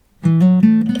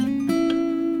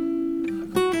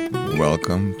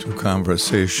welcome to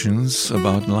Conversations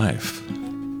About Life.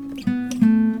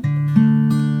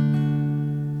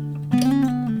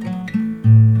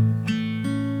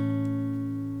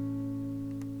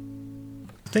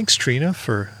 Thanks, Trina,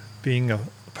 for being a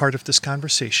part of this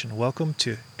conversation. Welcome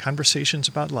to Conversations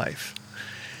About Life.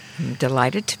 I'm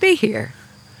delighted to be here.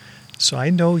 So I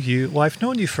know you, well, I've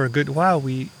known you for a good while.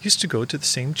 We used to go to the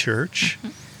same church,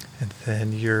 and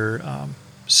then your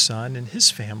son and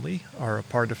his family are a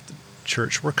part of the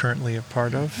church we're currently a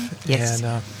part of. Yes.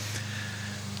 And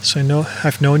so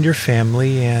I've known your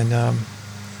family, and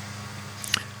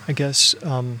I guess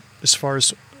as far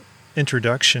as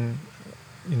introduction,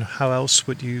 how else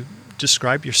would you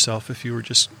describe yourself if you were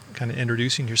just kind of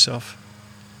introducing yourself?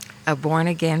 A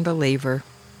born-again believer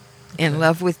in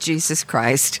love with Jesus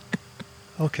Christ.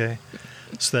 Okay.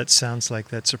 So that sounds like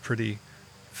that's a pretty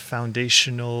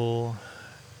foundational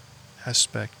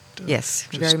aspect. Yes,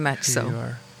 very much who so. You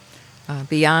are.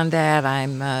 Beyond that,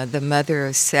 I'm the mother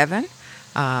of 7.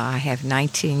 I have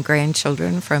 19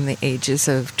 grandchildren from the ages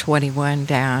of 21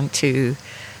 down to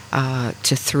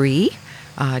 3.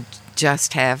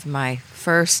 Just have my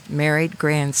first married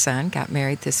grandson. Got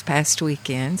married this past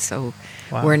weekend, so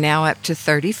Wow. We're now up to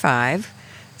 35.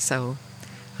 So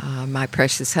my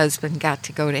precious husband got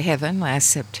to go to heaven last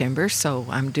September, so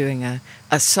I'm doing a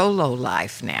solo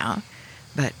life now.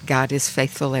 But God is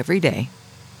faithful every day.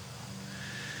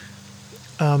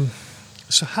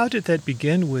 So how did that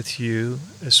begin with you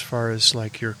as far as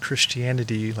like your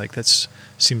Christianity? Like that's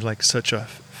seems like such a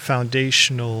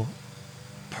foundational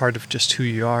part of just who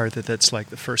you are, that's like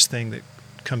the first thing that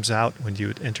comes out when you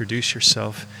would introduce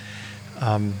yourself.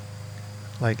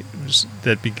 Does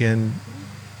that begin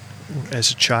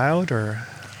as a child or?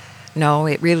 No,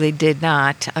 it really did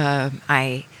not.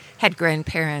 I had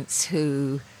grandparents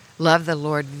who loved the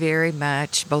Lord very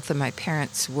much. Both of my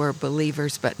parents were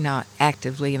believers, but not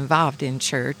actively involved in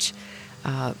church.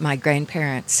 My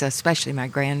grandparents, especially my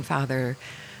grandfather,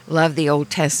 loved the Old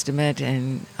Testament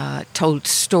and told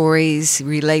stories,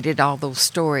 related all those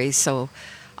stories. So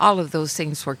all of those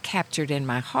things were captured in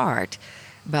my heart.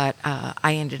 But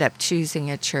I ended up choosing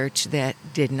a church that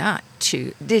did not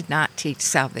teach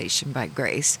salvation by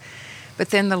grace. But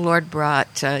then the Lord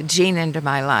brought Jean into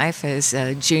my life as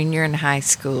a junior in high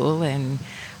school, and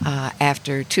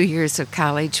after 2 years of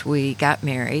college, we got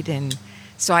married. And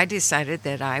so I decided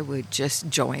that I would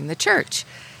just join the church.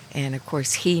 And of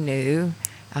course, he knew.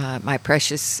 My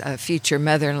precious future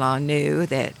mother-in-law knew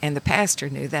that, and the pastor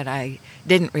knew that I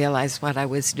didn't realize what I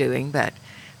was doing, but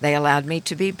they allowed me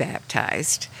to be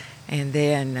baptized. And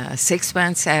then 6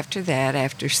 months after that,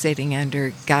 after sitting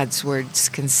under God's words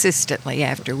consistently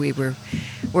after we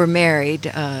were married,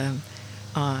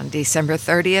 on December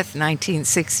 30th,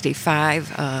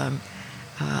 1965,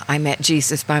 I met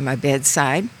Jesus by my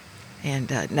bedside,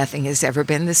 and nothing has ever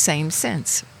been the same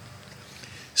since.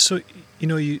 So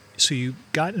you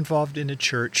got involved in a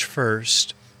church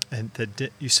first, and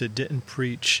that you said didn't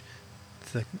preach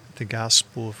the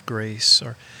gospel of grace,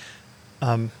 or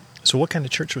so what kind of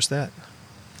church was that?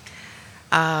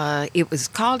 It was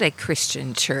called a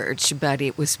Christian church, but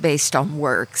it was based on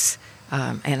works.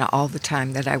 And all the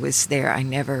time that I was there, I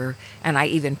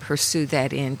even pursued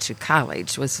that into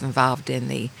college, was involved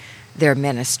in their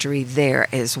ministry there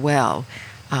as well.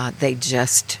 They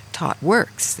just taught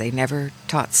works. They never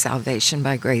taught salvation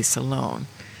by grace alone.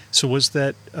 So was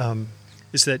that,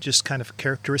 is that just kind of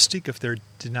characteristic of their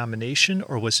denomination,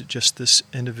 or was it just this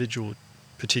individual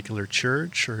particular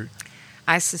church? Or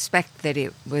I suspect that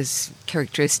it was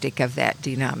characteristic of that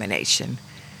denomination.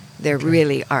 There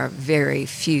really are very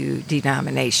few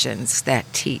denominations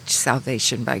that teach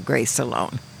salvation by grace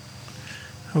alone.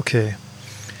 Okay.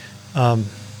 I'm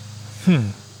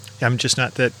just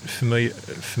not that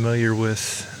familiar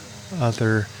with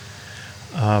other.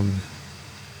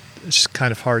 It's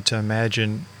kind of hard to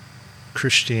imagine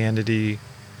Christianity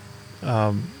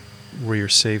where you're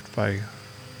saved by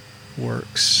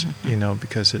works,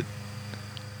 because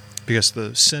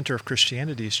the center of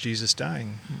Christianity is Jesus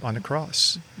dying on the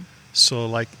cross. So,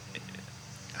 like,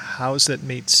 how is that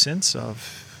made sense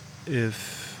of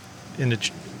if in a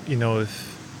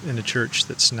church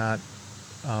that's not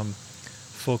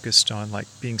focused on like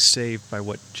being saved by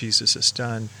what Jesus has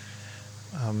done?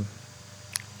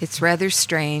 It's rather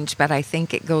strange, but I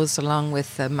think it goes along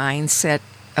with the mindset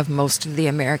of most of the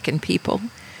American people.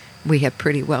 We have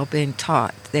pretty well been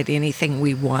taught that anything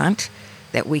we want,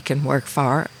 that we can work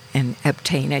for and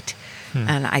obtain it.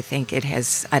 And I think it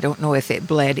has, I don't know if it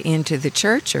bled into the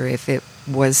church or if it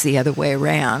was the other way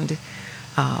around.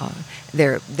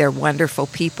 They're wonderful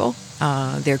people.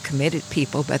 They're committed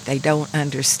people, but they don't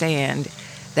understand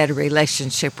that a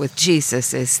relationship with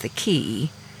Jesus is the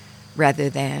key, rather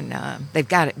than they've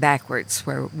got it backwards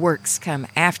where works come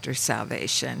after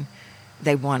salvation.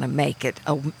 They want to make it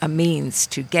a means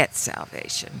to get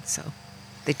salvation. So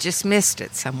they just missed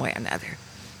it some way or another.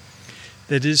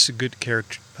 That is a good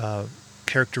character.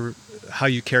 How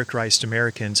you characterized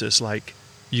Americans is like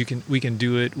we can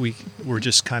do it. We're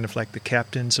just kind of like the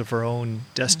captains of our own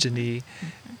destiny,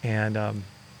 and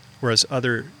whereas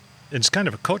it's kind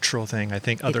of a cultural thing. I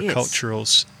think other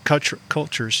cultures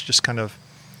just kind of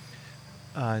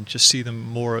just see them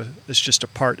more as just a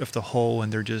part of the whole,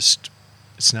 and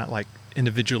it's not like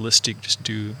individualistic, just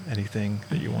do anything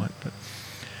that you want. But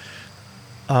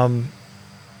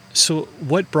so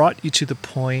what brought you to the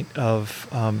point of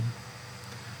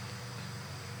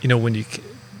when you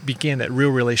began that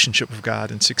real relationship with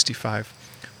God in 65?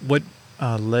 What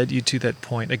led you to that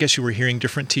point? I guess you were hearing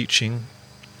different teaching.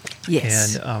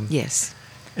 Yes. And yes.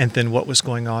 And then what was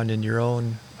going on in your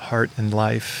own heart and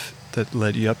life that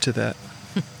led you up to that?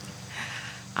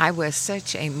 I was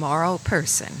such a moral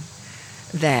person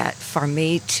that for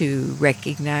me to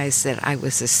recognize that I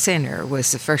was a sinner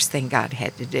was the first thing God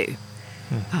had to do.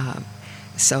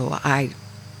 So I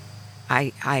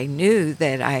knew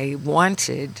that I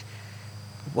wanted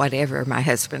whatever my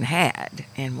husband had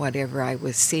and whatever I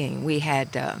was seeing. We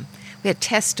had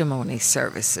testimony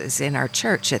services in our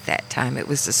church at that time. It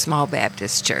was a small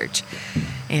Baptist church,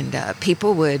 and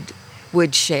people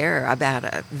would share about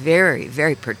a very,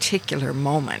 very particular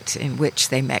moment in which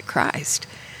they met Christ.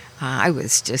 I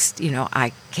was just,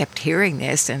 I kept hearing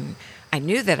this, and I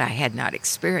knew that I had not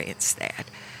experienced that.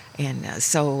 And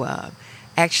so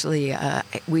actually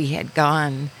we had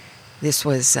gone, this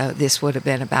would have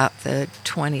been about the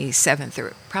 27th,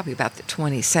 or probably about the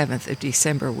 27th of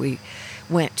December, we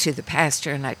went to the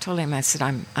pastor, and I told him, I said,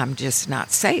 I'm just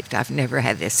not saved. I've never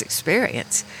had this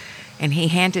experience. And he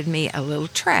handed me a little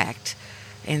tract.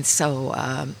 And so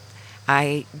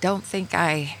I don't think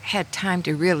I had time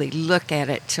to really look at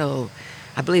it till,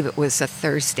 I believe it was a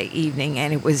Thursday evening,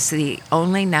 and it was the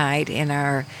only night in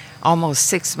our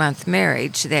almost 6-month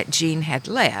marriage that Gene had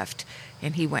left,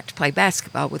 and he went to play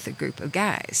basketball with a group of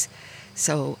guys.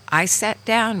 So I sat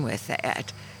down with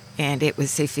that, and it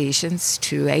was Ephesians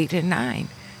 2:8 and 9,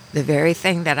 the very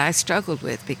thing that I struggled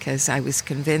with, because I was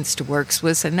convinced works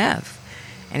was enough.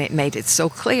 And it made it so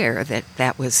clear that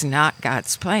that was not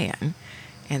God's plan,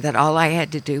 and that all I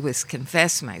had to do was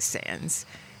confess my sins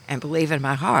and believe in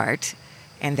my heart,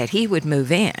 and that he would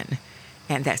move in.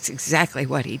 And that's exactly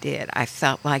what he did. I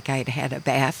felt like I'd had a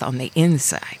bath on the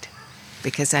inside,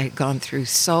 because I had gone through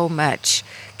so much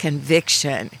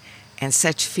conviction and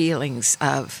such feelings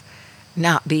of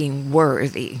not being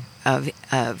worthy of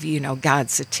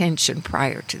God's attention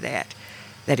prior to that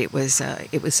it was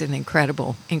an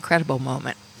incredible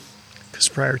moment. Because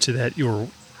prior to that, you were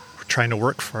trying to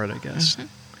work for it, I guess. Mm-hmm.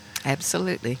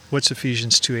 Absolutely. What's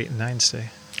Ephesians 2:8 and 9 say?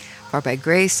 For by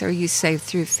grace are you saved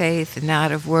through faith, and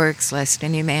not of works, lest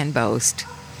any man boast.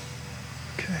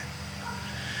 Okay.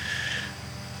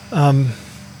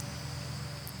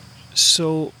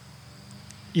 So,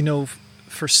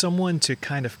 for someone to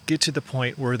kind of get to the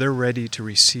point where they're ready to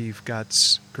receive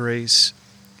God's grace,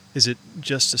 is it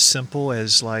just as simple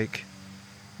as like,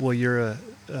 well, you're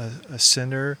a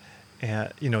sinner,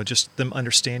 and just them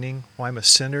understanding, well, I'm a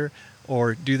sinner,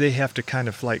 or do they have to kind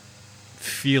of like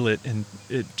feel it and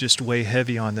it just weigh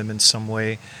heavy on them in some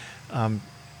way?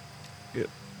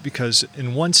 Because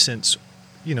in one sense,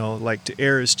 like to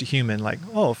err is to human, like,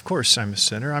 oh, of course I'm a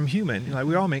sinner, I'm human,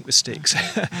 we all make mistakes.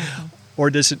 Or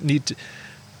does it need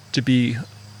to be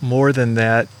more than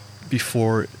that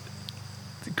before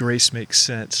the grace makes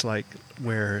sense, like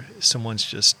where someone's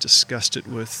just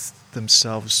disgusted with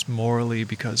themselves morally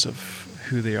because of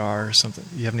who they are or something?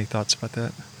 You have any thoughts about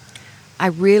that? I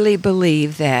really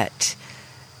believe that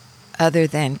other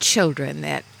than children,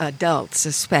 that adults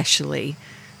especially,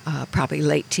 probably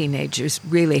late teenagers,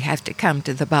 really have to come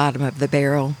to the bottom of the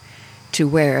barrel to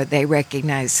where they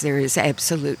recognize there is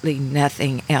absolutely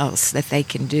nothing else that they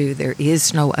can do. There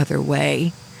is no other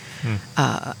way.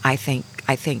 I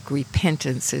think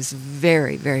repentance is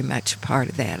very, very much a part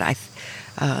of that.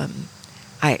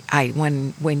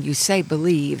 When you say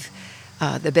believe,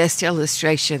 the best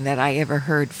illustration that I ever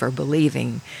heard for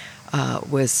believing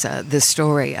was the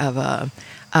story of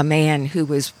a man who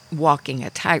was walking a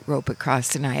tightrope across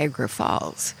the Niagara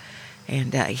Falls.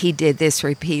 And he did this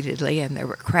repeatedly, and there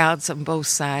were crowds on both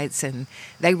sides, and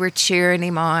they were cheering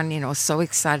him on, so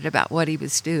excited about what he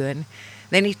was doing.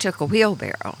 Then he took a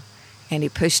wheelbarrow, and he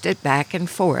pushed it back and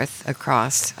forth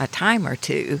across a time or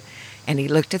two, and he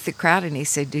looked at the crowd, and he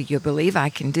said, "Do you believe I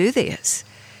can do this?"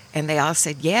 And they all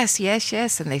said, yes, yes,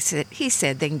 yes. And he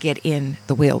said, then get in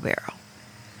the wheelbarrow.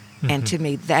 And to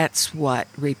me, that's what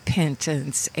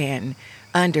repentance and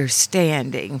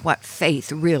understanding what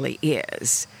faith really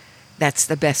is. That's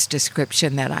the best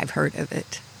description that I've heard of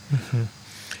it.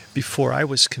 Before I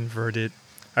was converted,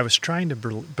 I was trying to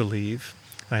believe,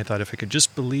 and I thought if I could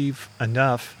just believe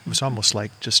enough, it was almost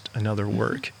like just another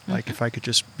work. Like if I could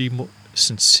just be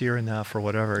sincere enough or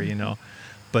whatever, you know.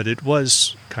 But it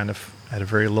was kind of at a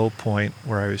very low point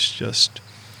where I was just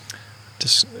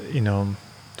you know,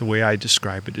 the way I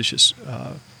describe it is just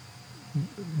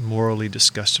morally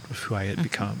disgusted with who I had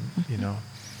become, you know.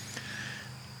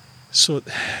 So,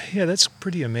 yeah, that's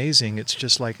pretty amazing. It's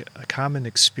just like a common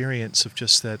experience of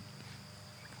just that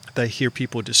I hear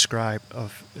people describe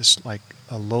of it's like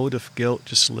a load of guilt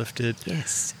just lifted.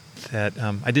 Yes. That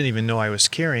I didn't even know I was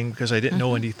carrying because I didn't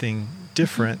know anything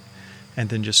different, and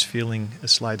then just feeling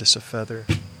as light as a feather,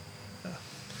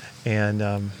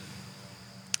 and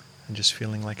just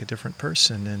feeling like a different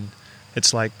person. And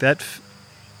it's like that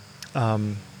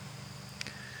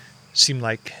seemed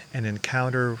like an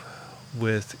encounter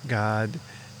with God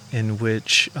in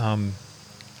which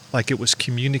like it was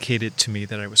communicated to me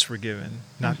that I was forgiven,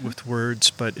 not with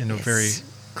words, but in a very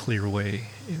clear way,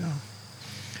 you know.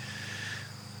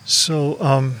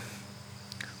 So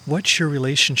what's your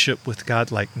relationship with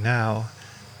God like now?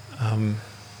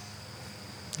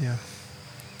 Yeah.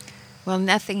 Well,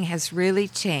 nothing has really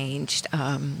changed.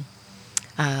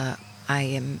 I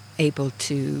am able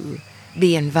to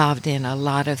be involved in a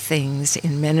lot of things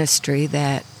in ministry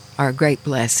that are a great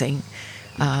blessing.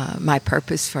 My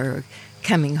purpose for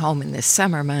coming home in the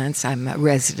summer months, I'm a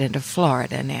resident of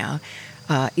Florida now,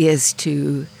 is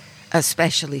to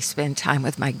especially spend time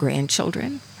with my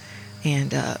grandchildren.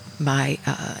 And my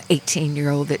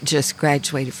 18-year-old that just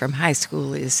graduated from high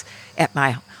school is at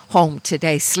my home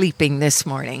today, sleeping this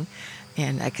morning.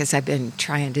 And because I've been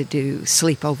trying to do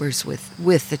sleepovers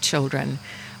with the children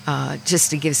just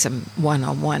to give some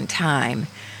one-on-one time.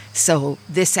 So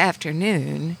this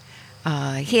afternoon,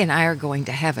 he and I are going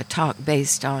to have a talk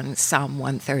based on Psalm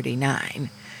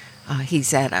 139.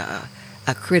 He's at a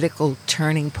critical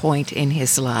turning point in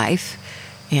his life.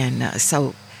 And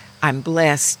so I'm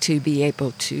blessed to be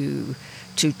able to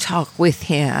talk with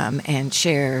him and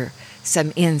share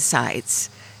some insights.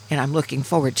 And I'm looking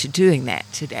forward to doing that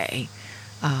today.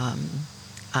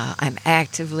 I'm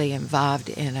actively involved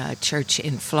in a church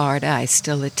in Florida. I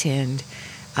still attend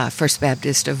First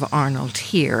Baptist of Arnold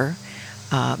here,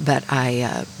 but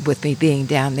with me being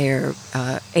down there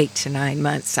 8 to 9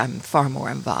 months, I'm far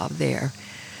more involved there.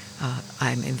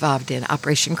 I'm involved in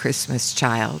Operation Christmas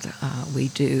Child. We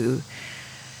do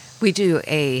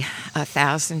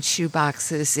 1,000 shoe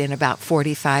boxes in about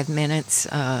 45 minutes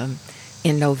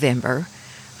in November,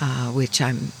 which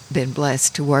I've been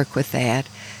blessed to work with that.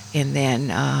 And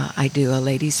then I do a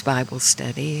ladies' Bible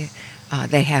study.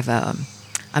 They have a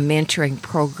mentoring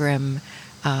program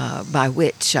by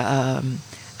which a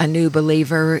new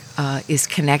believer is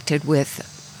connected with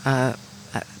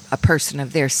a person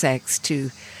of their sex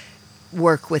to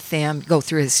work with them, go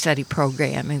through a study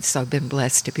program. And so I've been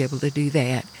blessed to be able to do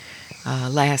that.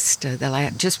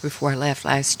 Just before I left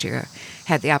last year,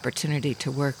 had the opportunity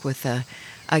to work with a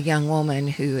young woman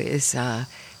who is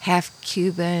half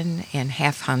Cuban and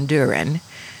half Honduran,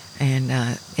 and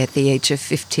at the age of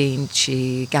 15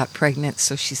 she got pregnant.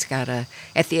 So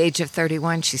at the age of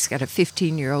 31 she's got a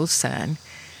 15-year-old son,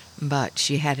 but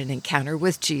she had an encounter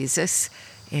with Jesus,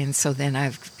 and so then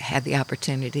I've had the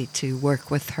opportunity to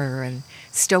work with her, and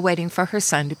still waiting for her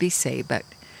son to be saved, but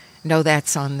no,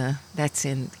 that's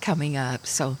coming up.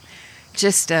 So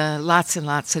just lots and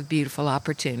lots of beautiful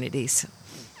opportunities.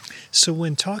 So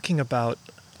when talking about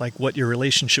like what your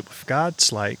relationship with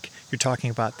God's like, you're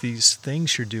talking about these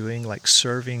things you're doing, like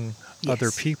serving other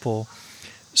people.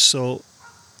 So,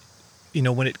 you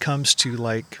know, when it comes to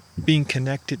like being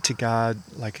connected to God,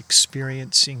 like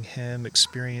experiencing Him,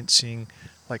 experiencing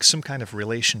like some kind of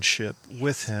relationship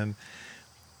with Him,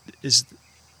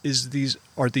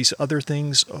 are these other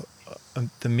things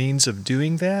the means of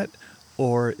doing that,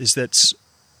 or is that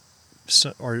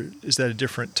a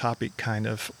different topic kind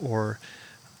of, or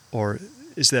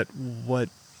is that what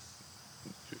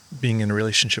being in a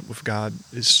relationship with God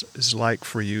is like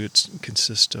for you? It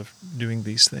consists of doing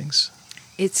these things.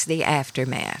 It's the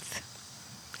aftermath.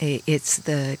 It's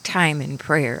the time in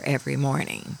prayer every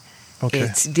morning. Okay.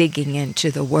 It's digging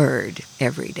into the Word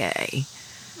every day.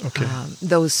 Okay.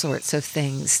 Those sorts of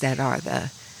things that are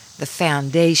the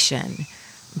foundation.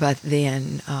 But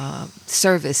then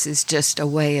service is just a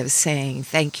way of saying,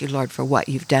 thank you, Lord, for what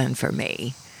you've done for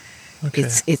me. Okay.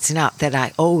 It's not that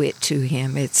I owe it to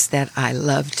him, it's that I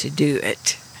love to do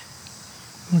it.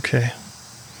 Okay.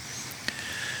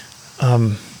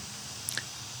 And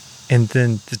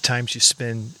then the times you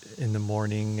spend in the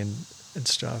morning and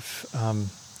stuff,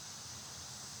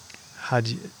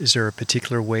 is there a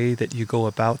particular way that you go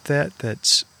about that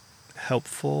that's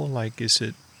helpful? Like, is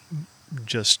it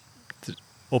just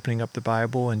opening up the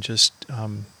Bible and just,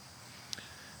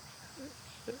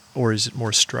 or is it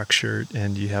more structured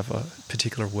and you have a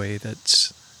particular way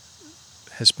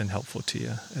has been helpful to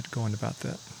you at going about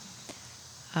that?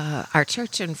 Our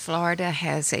church in Florida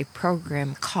has a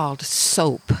program called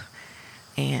SOAP.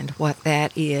 And what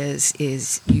that is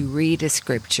you read a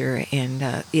scripture,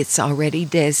 and it's already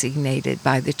designated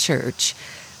by the church.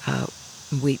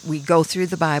 We go through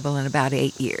the Bible in about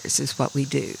 8 years is what we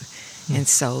do. And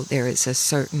so there is a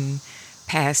certain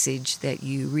passage that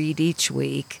you read each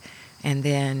week, and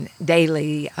then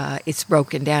daily it's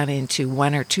broken down into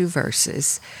 1 or 2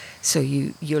 verses. So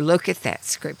you look at that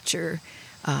scripture.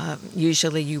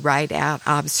 Usually you write out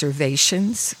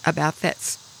observations about that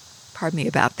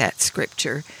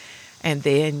scripture, and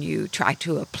then you try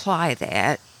to apply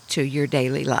that to your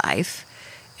daily life,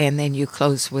 and then you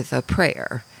close with a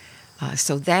prayer.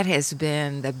 So that has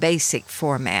been the basic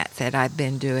format that I've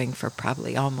been doing for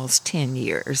probably almost 10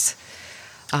 years.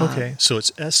 Okay, so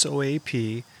it's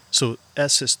SOAP. So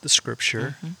S is the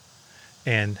scripture,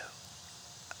 and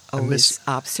O is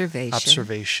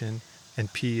observation.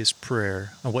 And P is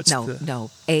prayer.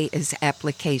 No. A is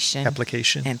application.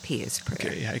 Application. And P is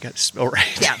prayer. Okay, yeah, I got all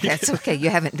right. Yeah, that's okay. You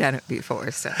haven't done it before,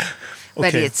 so.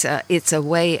 But Okay. it's a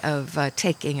way of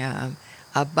taking a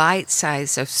bite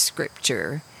size of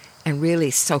scripture and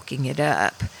really soaking it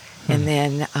up. And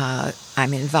then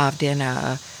I'm involved in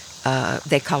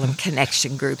they call them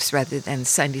connection groups rather than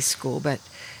Sunday school, but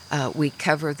we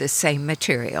cover the same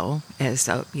material as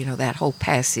that whole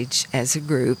passage as a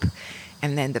group.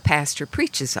 And then the pastor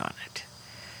preaches on it.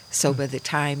 So by the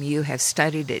time you have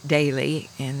studied it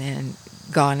daily and then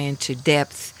gone into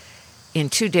depth in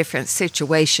 2 different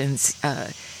situations,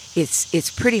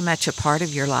 it's pretty much a part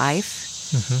of your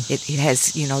life. It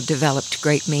has, developed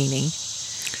great meaning.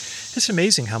 It's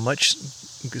amazing how much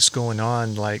is going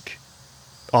on, like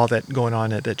all that going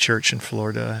on at that church in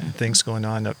Florida, and things going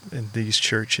on up in these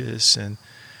churches. And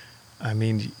I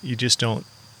mean, you just don't...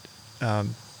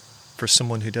 for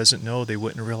someone who doesn't know, they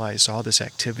wouldn't realize all this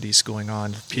activity is going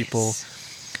on. People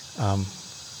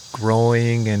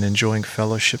growing and enjoying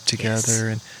fellowship together.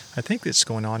 And I think it's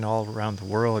going on all around the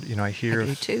world. I hear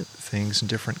of things in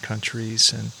different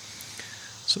countries. And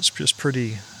so it's just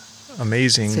pretty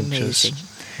amazing. It's amazing.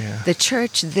 Yeah. The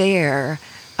church there,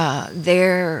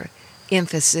 their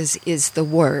emphasis is the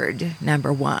word,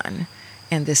 number 1.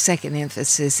 And the second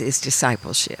emphasis is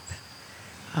discipleship.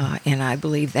 And I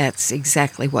believe that's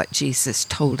exactly what Jesus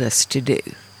told us to do.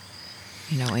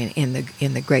 In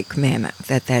the Great Commandment,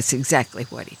 that's exactly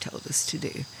what he told us to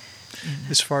do.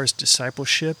 As far as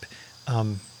discipleship,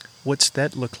 what's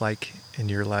that look like in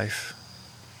your life?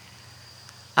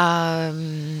 At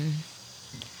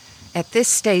this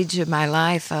stage of my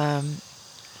life,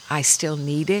 I still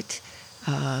need it.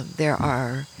 There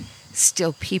are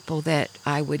still people that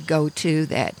I would go to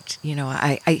that,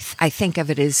 I think of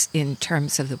it as in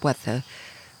terms of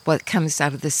what comes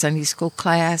out of the Sunday school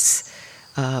class,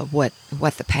 what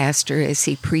the pastor as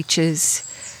he preaches.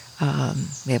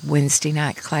 We have Wednesday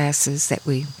night classes that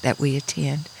we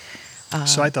attend.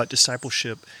 So I thought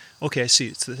discipleship, okay, I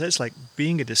see. So that's like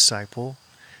being a disciple,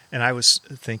 and I was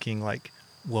thinking like,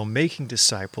 well, making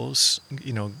disciples,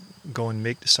 go and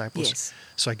make disciples. Yes.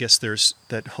 So I guess there's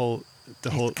that whole...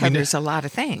 It covers a lot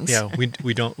of things. Yeah, we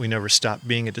never stop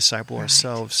being a disciple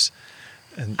ourselves.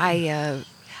 And I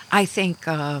think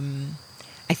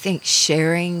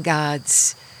sharing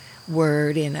God's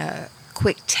word in a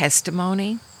quick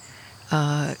testimony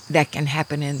that can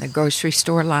happen in the grocery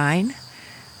store line.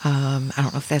 I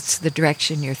don't know if that's the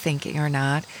direction you're thinking or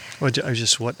not. Well,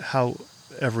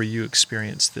 however you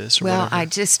experience this. Or well,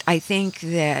 whatever. I think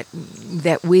that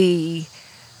we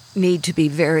need to be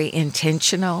very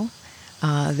intentional.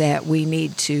 That we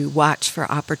need to watch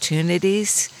for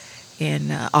opportunities.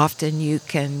 And often you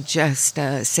can just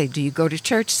say, do you go to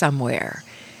church somewhere?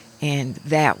 And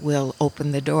that will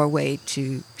open the doorway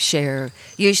to share.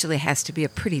 Usually has to be a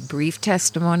pretty brief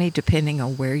testimony depending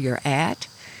on where you're at.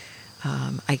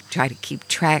 I try to keep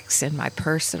tracts in my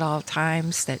purse at all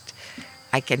times that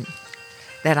I can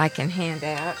hand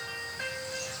out.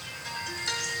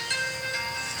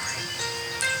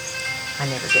 I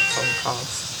never get phone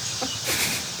calls.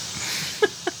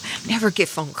 Never get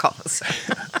phone calls.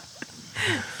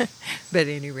 But at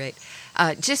any rate,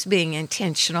 just being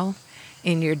intentional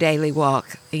in your daily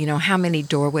walk, how many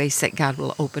doorways that God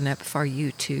will open up for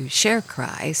you to share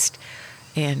Christ,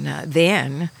 and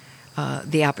then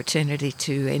the opportunity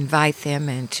to invite them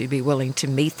and to be willing to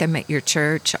meet them at your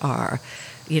church, or,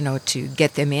 to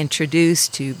get them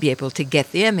introduced, to be able to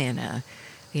get them in a,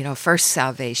 first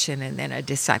salvation and then a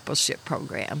discipleship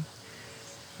program.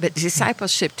 But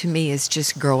discipleship to me is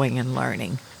just growing and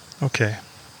learning. Okay.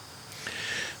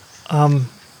 Well,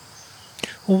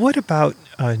 what about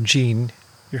Gene,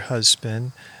 your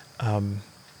husband? You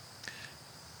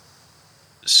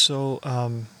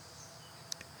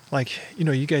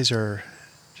guys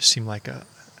just seem like a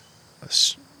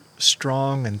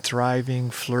strong and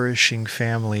thriving, flourishing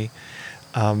family.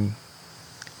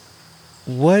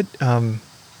 What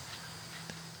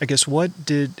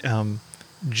did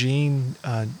Gene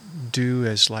do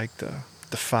as like the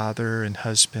father and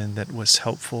husband that was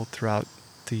helpful throughout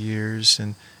the years,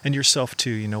 and yourself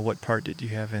too? What part did you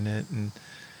have in it,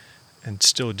 and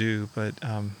still do? But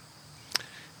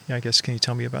I guess, can you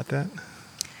tell me about that?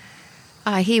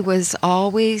 He was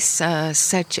always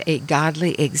such a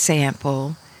godly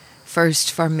example,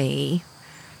 first for me,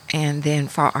 and then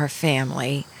for our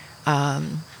family.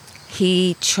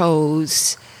 He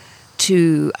chose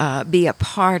to be a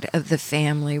part of the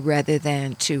family rather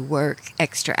than to work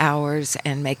extra hours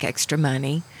and make extra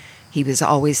money. He was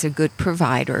always a good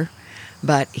provider,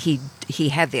 but he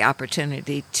had the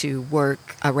opportunity to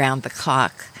work around the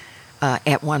clock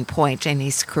at one point in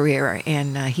his career,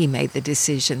 and he made the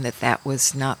decision that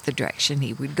was not the direction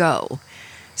he would go.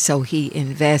 So he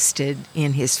invested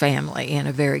in his family in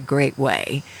a very great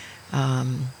way.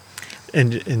 And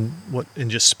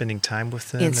just spending time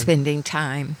with them? Spending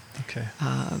time. Okay.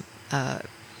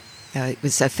 It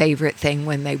was a favorite thing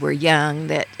when they were young,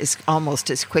 that is almost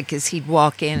as quick as he'd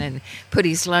walk in and put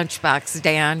his lunchbox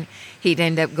down, he'd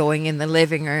end up going in the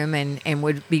living room and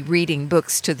would be reading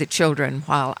books to the children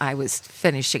while I was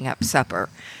finishing up supper.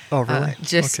 Oh, really?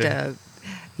 Okay.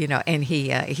 And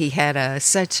he had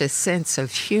such a sense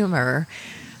of humor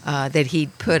that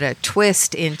he'd put a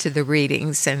twist into the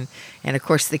readings. And of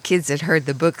course, the kids had heard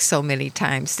the book so many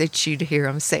times that you'd hear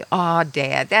them say, "Oh,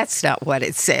 Dad, that's not what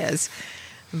it says."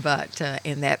 But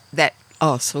and that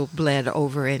also bled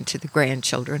over into the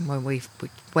grandchildren when we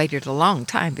waited a long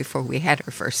time before we had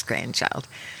our first grandchild.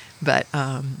 But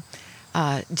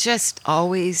just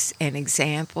always an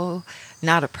example,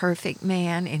 not a perfect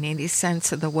man in any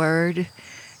sense of the word.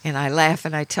 And I laugh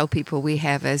and I tell people we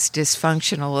have as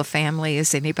dysfunctional a family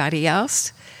as anybody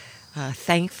else.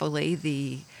 Thankfully,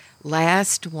 the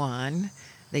last one,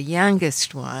 the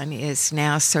youngest one, is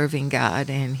now serving God,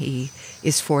 and he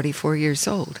is 44 years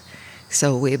old.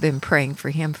 So we've been praying for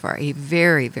him for a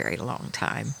very, very long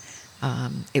time.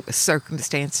 It was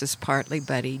circumstances partly,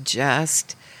 but he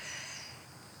just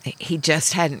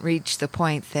hadn't reached the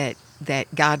point that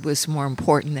God was more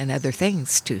important than other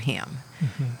things to him.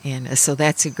 Mm-hmm. And so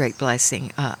that's a great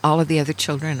blessing. All of the other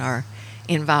children are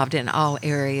involved in all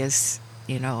areas,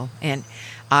 and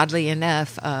oddly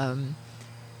enough,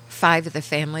 5 of the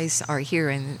families are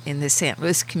here in the St.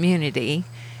 Louis community,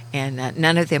 and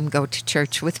none of them go to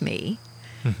church with me.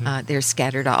 Mm-hmm. They're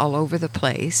scattered all over the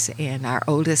place, and our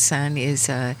oldest son is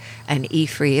an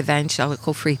E-Free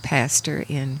evangelical free pastor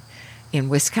in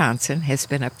Wisconsin, has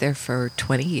been up there for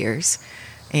 20 years.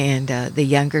 And the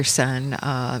younger son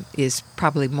is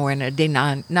probably more in a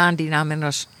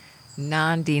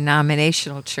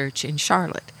non-denominational church in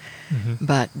Charlotte. Mm-hmm.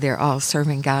 But they're all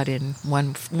serving God in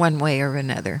one way or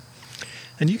another.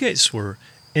 And you guys were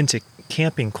into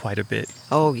camping quite a bit.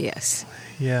 Oh, yes.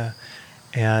 Yeah.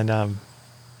 And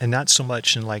not so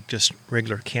much in like just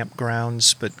regular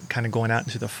campgrounds, but kind of going out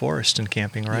into the forest and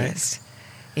camping, right? Yes.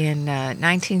 In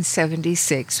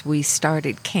 1976, we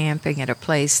started camping at a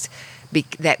place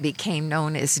that became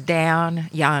known as Down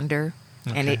Yonder,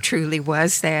 okay. And it truly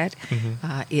was that.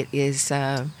 Mm-hmm. It is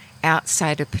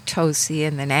outside of Potosi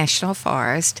in the National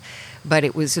Forest, but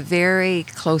it was very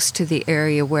close to the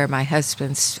area where my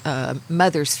husband's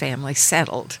mother's family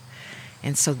settled.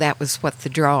 And so that was what the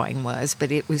drawing was.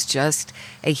 But it was just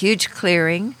a huge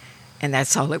clearing, and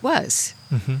that's all it was.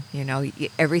 Mm-hmm.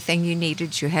 Everything you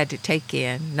needed you had to take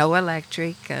in. No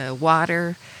electric,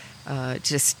 water,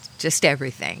 just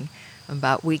everything.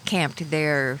 But we camped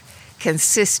there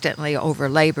consistently over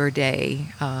Labor Day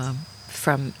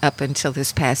from up until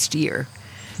this past year.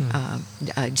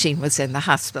 Gene was in the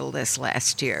hospital this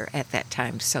last year at that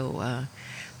time. So,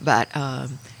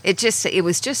 it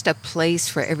was just a place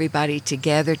for everybody to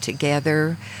gather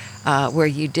together, where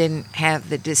you didn't have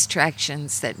the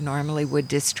distractions that normally would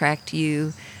distract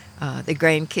you. The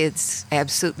grandkids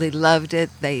absolutely loved it.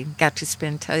 They got to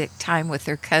spend time with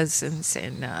their cousins,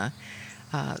 and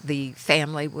The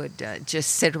family would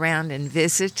just sit around and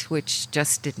visit, which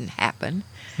just didn't happen.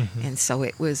 And so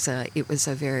it was a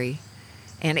very,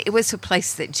 and it was a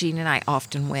place that Gene and I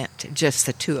often went, just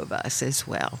the two of us as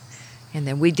well. And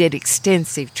then we did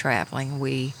extensive traveling.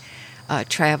 We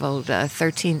traveled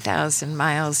 13,000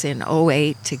 miles in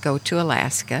 '08 to go to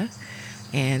Alaska.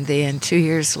 And then 2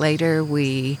 years later,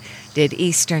 we did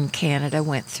Eastern Canada,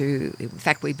 went through, in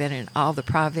fact, we've been in all the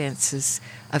provinces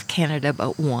of Canada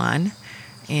but one,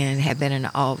 and have been in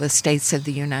all the states of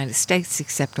the United States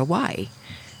except Hawaii.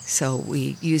 So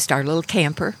we used our little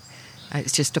camper.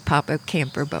 It's just a pop-up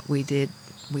camper, but we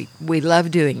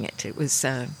loved doing it. It was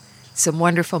some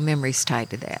wonderful memories tied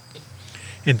to that.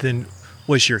 And then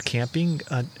was your camping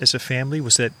as a family,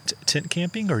 was that tent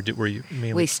camping, or were you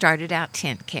mainly? We started out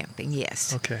tent camping,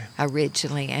 yes. Okay.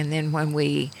 Originally. And then when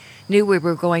we knew we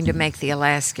were going to make the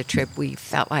Alaska trip, we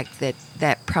felt like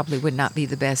that probably would not be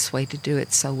the best way to do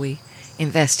it, so we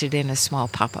invested in a small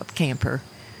pop-up camper.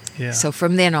 Yeah. So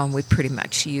from then on, we pretty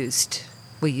much used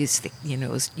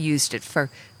it for,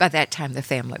 by that time the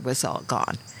family was all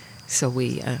gone. So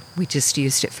we just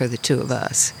used it for the two of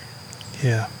us.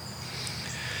 Yeah.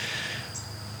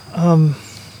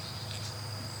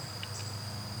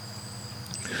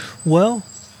 Well,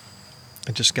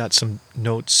 I just got some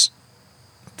notes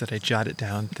that I jotted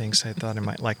down, things I thought I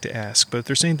might like to ask. But if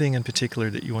there's anything in particular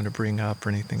that you want to bring up or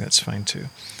anything, that's fine too.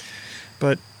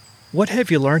 But what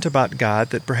have you learned about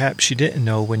God that perhaps you didn't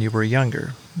know when you were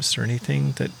younger? Is there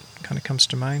anything that kind of comes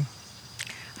to mind?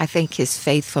 I think His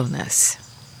faithfulness.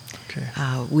 Okay.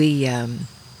 We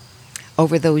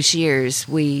over those years,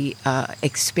 we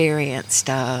experienced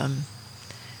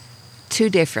two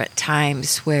different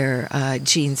times where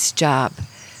Gene's job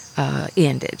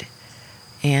ended.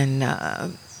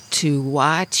 And to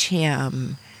watch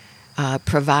him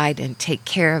provide and take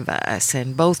care of us,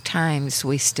 and both times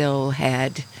we still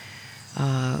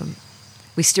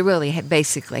really had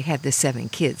basically had the 7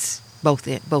 kids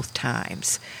both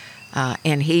times.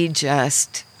 And he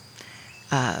just...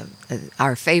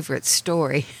 our favorite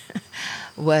story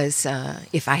was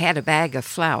if I had a bag of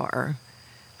flour,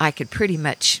 I could pretty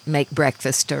much make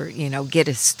breakfast or, get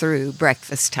us through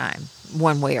breakfast time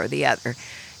one way or the other.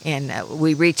 And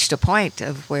we reached a point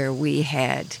of where we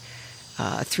had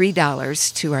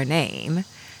 $3 to our name,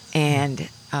 and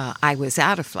I was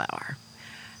out of flour.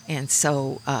 And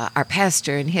so our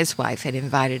pastor and his wife had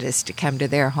invited us to come to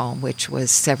their home, which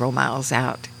was several miles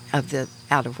out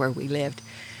of where we lived.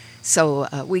 So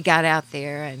we got out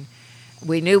there, and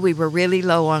we knew we were really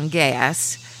low on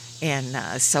gas,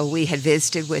 and so we had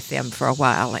visited with them for a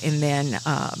while, and then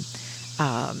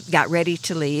got ready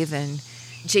to leave, and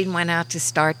Gene went out to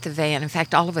start the van. In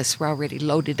fact, all of us were already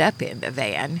loaded up in the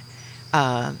van,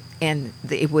 and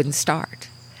it wouldn't start.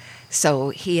 So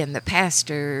he and the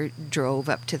pastor drove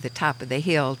up to the top of the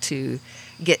hill to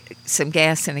get some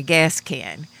gas in a gas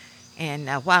can, and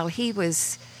while he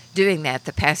was doing that,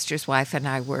 the pastor's wife and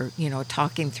I were,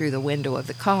 talking through the window of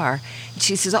the car. And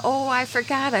she says, "Oh, I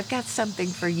forgot. I've got something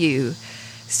for you."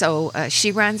 So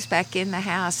she runs back in the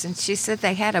house, and she said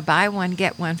they had a buy one,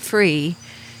 get one free,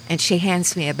 and she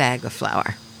hands me a bag of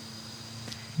flour.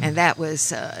 And that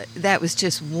was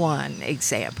just one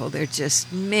example. There are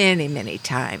just many, many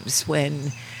times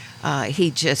when he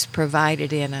just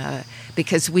provided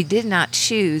because we did not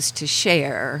choose to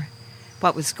share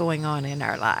what was going on in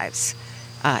our lives.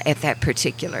 At that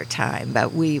particular time,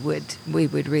 but we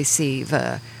would receive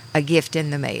a gift in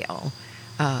the mail,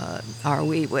 or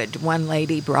one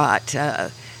lady brought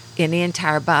an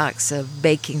entire box of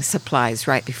baking supplies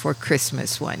right before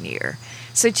Christmas one year.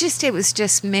 So it was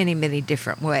just many, many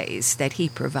different ways that he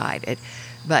provided,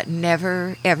 but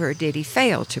never, ever did he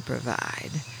fail to provide.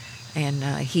 And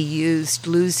he used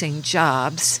losing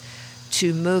jobs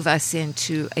to move us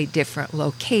into a different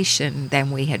location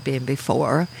than we had been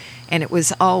before. And it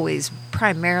was always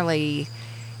primarily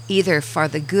either for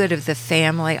the good of the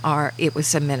family or it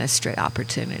was a ministry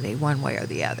opportunity, one way or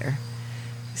the other.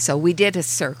 So we did a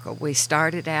circle. We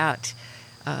started out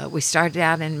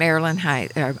in Maryland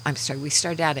Heights. We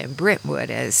started out in Brentwood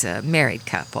as a married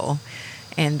couple,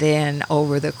 and then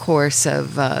over the course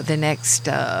of the next.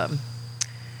 Let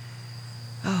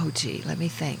me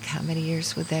think. How many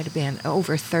years would that have been?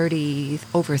 Over 30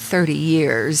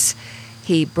 years.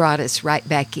 He brought us right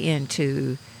back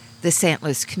into the St.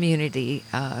 Louis community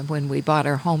when we bought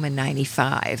our home in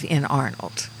 '95 in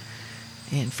Arnold.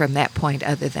 And from that point,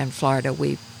 other than Florida,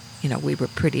 we were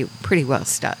pretty well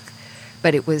stuck.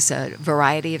 But it was a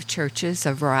variety of churches,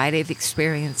 a variety of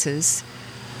experiences,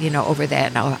 over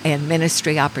that, and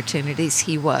ministry opportunities.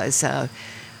 He was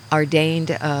ordained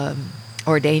a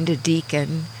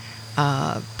deacon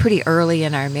pretty early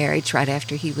in our marriage, right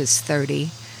after he was 30,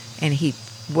 and he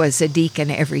was a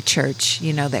deacon at every church,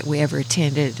 that we ever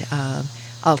attended,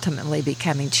 ultimately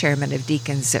becoming chairman of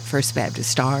deacons at First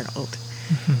Baptist Arnold.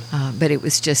 But it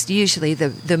was just usually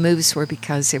the moves were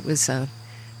because it was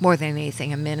more than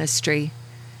anything a ministry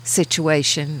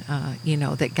situation,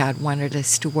 that God wanted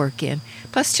us to work in.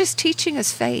 Plus, just teaching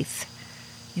us faith.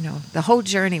 The whole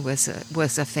journey was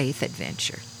a faith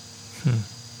adventure.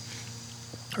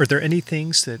 Are there any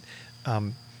things that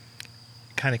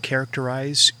kind of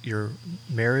characterize your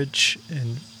marriage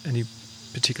in any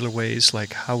particular ways?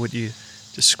 Like, how would you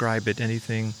describe it?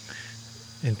 Anything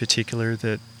in particular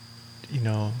that,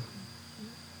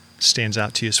 stands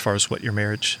out to you as far as what your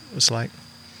marriage was like?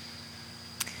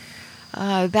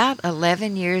 About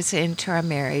 11 years into our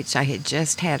marriage, I had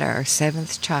just had our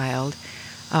 7th child.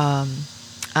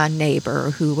 A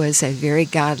neighbor who was a very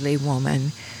godly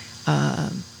woman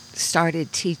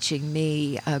started teaching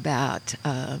me about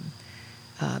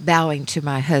bowing to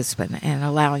my husband and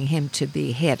allowing him to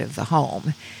be head of the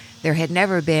home. There had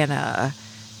never been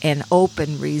an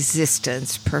open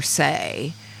resistance per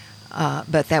se,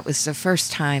 but that was the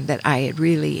first time that I had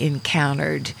really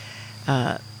encountered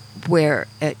where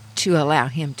to allow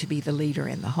him to be the leader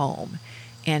in the home.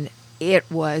 And it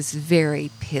was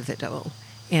very pivotal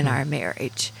in our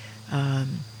marriage.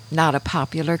 Not a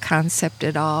popular concept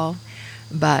at all,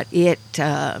 but it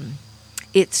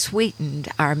sweetened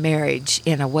our marriage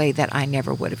in a way that I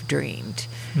never would have dreamed,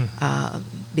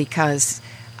 because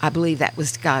I believe that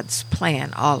was God's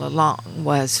plan all along,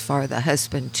 was for the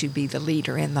husband to be the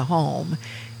leader in the home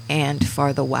and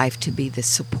for the wife to be the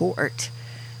support.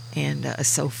 And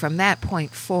so from that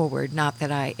point forward, not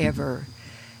that I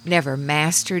never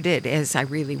mastered it as I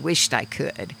really wished I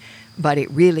could, but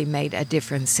it really made a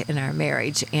difference in our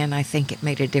marriage, and I think it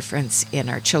made a difference in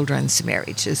our children's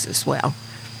marriages as well.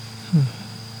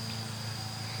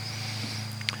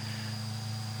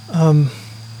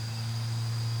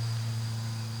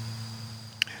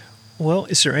 Well,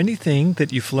 is there anything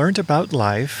that you've learned about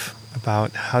life,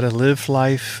 about how to live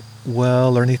life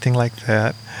well, or anything like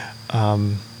that,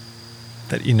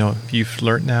 that you've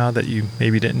learned now that you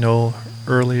maybe didn't know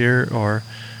earlier? Or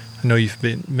I know you've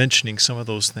been mentioning some of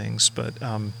those things, but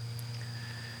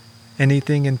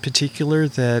anything in particular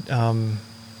that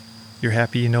you're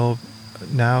happy now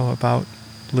about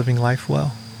living life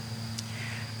well?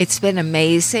 It's been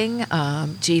amazing.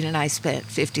 Gene and I spent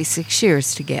 56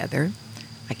 years together.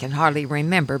 I can hardly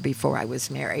remember before I was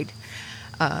married.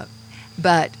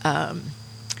 But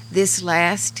this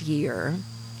last year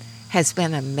has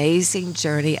been an amazing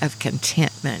journey of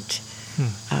contentment.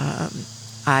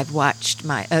 I've watched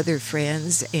my other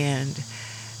friends, and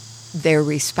their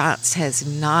response has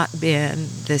not been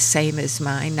the same as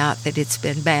mine. Not that it's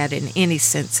been bad in any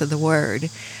sense of the word,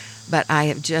 but I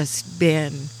have just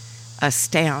been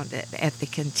astounded at the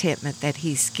contentment that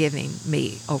he's giving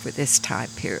me over this time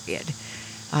period.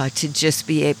 To just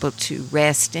be able to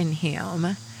rest in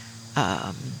him,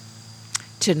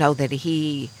 to know that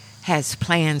he has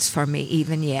plans for me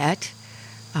even yet,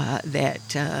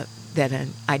 that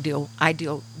an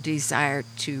ideal desire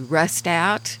to rust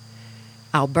out.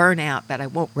 I'll burn out, but I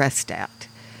won't rust out,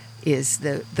 is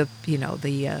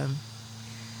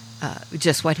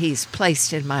just what he's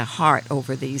placed in my heart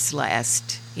over these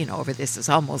last, over this is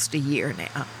almost a year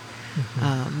now.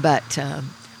 But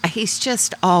he's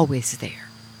just always there.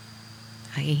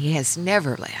 He has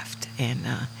never left, and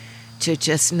to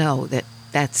just know that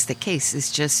that's the case is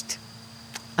just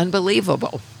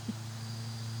unbelievable.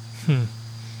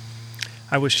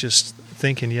 I was just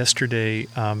thinking yesterday,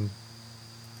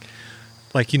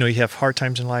 you have hard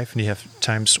times in life, and you have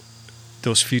times,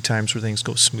 those few times where things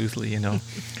go smoothly, and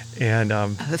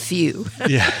a few.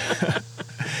 Yeah.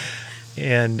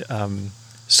 And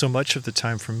so much of the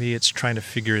time for me, it's trying to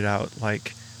figure it out,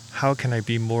 like, how can I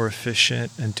be more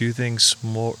efficient and do things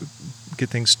more, get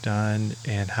things done,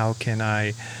 and how can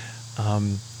I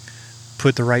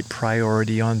put the right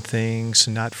priority on things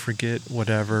and not forget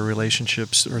whatever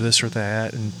relationships or this or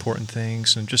that, important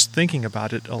things, and just thinking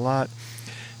about it a lot.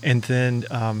 And then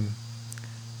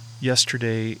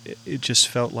yesterday, it just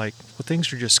felt like,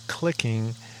 things are just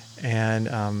clicking, and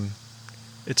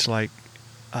it's like,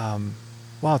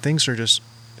 wow, things are just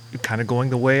kind of going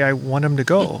the way I want them to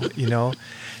go,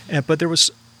 But there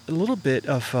was a little bit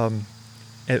of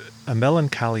a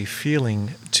melancholy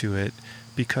feeling to it,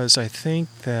 because I think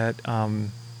that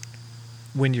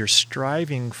when you're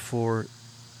striving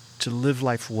to live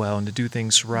life well and to do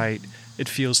things right, it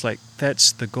feels like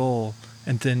that's the goal.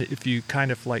 And then if you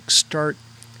kind of start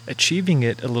achieving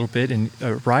it a little bit and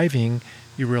arriving,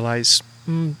 you realize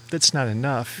that's not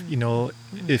enough.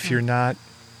 If you're not,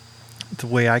 the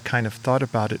way I kind of thought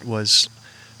about it was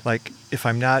like, if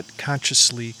I'm not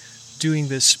consciously doing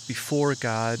this before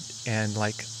God and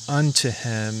like unto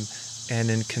Him and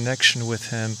in connection with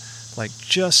Him, like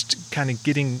just kind of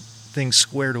getting things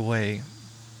squared away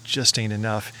just ain't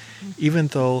enough. Even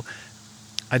though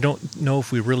I don't know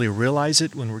if we really realize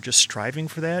it when we're just striving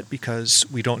for that, because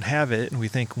we don't have it and we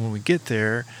think when we get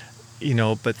there,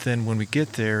 but then when we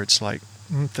get there, it's like,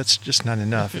 that's just not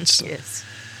enough. It's Yes.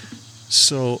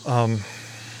 so,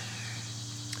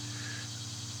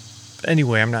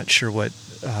 anyway, I'm not sure what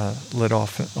led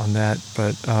off on that,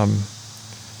 but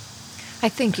I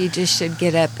think you just should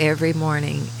get up every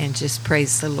morning and just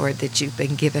praise the Lord that you've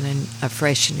been given a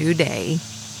fresh new day,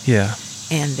 yeah,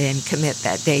 and then commit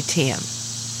that day to Him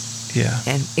yeah,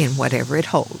 and in whatever it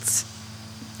holds.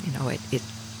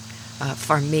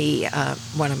 For me,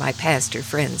 one of my pastor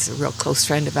friends, a real close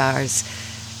friend of ours,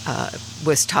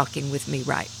 was talking with me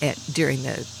during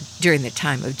the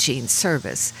time of Gene's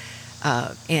service,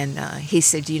 and he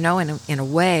said, in a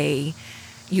way,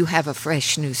 you have a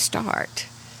fresh new start.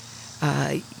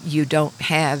 You don't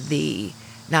have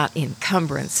not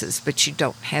encumbrances, but you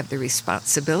don't have the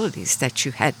responsibilities that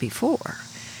you had before.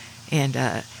 And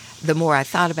the more I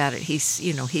thought about it, he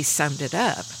summed it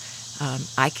up.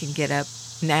 I can get up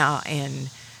now and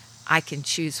I can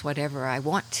choose whatever I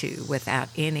want to without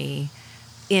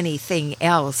anything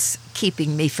else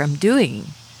keeping me from doing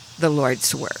the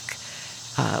Lord's work.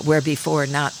 Where before,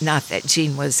 not that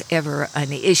Gene was ever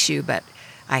an issue, but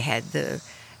I had the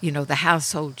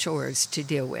household chores to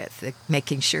deal with,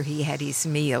 making sure he had his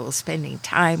meals, spending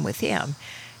time with him.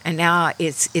 And now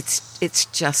it's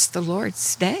just the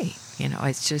Lord's day.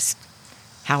 It's just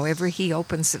however He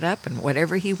opens it up and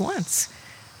whatever He wants.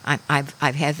 I've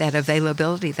had that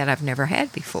availability that I've never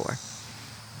had before.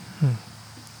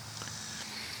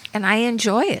 And I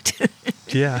enjoy it.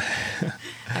 yeah,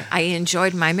 I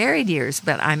enjoyed my married years,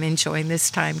 but I'm enjoying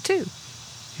this time too.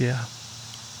 yeah.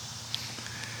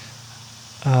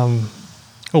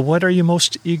 Well, what are you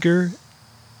most eager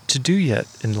to do yet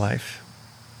in life?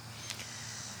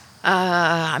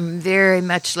 I'm very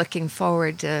much looking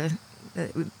forward to,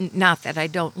 not that I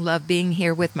don't love being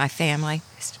here with my family.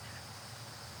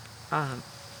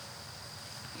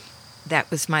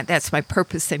 That's my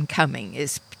purpose in coming,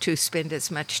 is to spend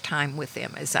as much time with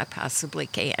them as I possibly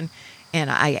can, and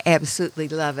I absolutely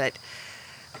love it.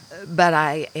 But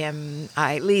I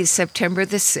leave September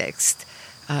the 6th.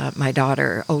 My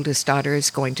oldest daughter, is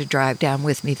going to drive down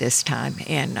with me this time,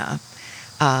 and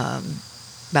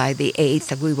by the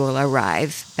 8th we will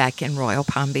arrive back in Royal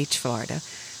Palm Beach, Florida,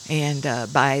 and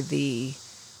by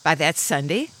that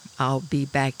Sunday I'll be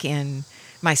back in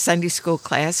my Sunday school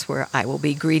class, where I will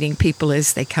be greeting people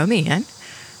as they come in.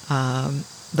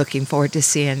 Looking forward to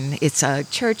seeing. It's a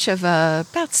church of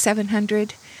about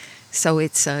 700. So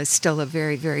it's still a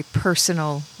very, very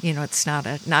personal. It's not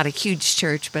a huge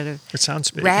church, but It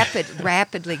sounds big.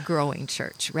 rapidly growing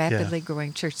church.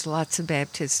 Growing church. Lots of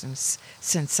baptisms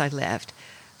since I left,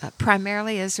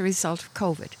 primarily as a result of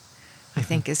COVID. I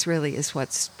think is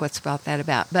what's about that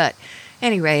about. But, at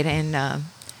any rate, and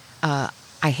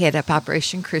I head up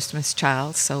Operation Christmas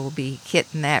Child, so we'll be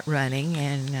hitting that running.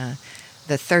 And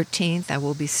the 13th, I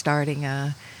will be starting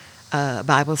a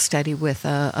Bible study with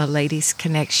a ladies'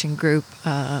 connection group,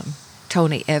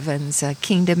 Tony Evans'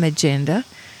 Kingdom Agenda,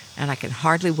 and I can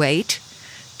hardly wait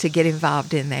to get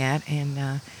involved in that.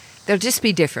 And there'll just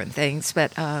be different things,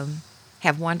 but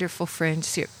have wonderful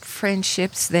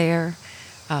friendships there.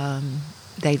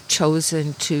 They've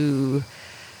chosen to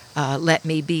let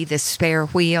me be the spare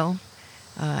wheel.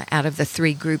 Out of the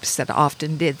 3 groups that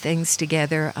often did things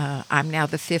together, I'm now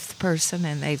the 5th person,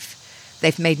 and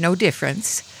they've made no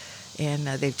difference. And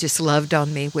they've just loved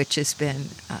on me, which has been,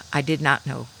 I did not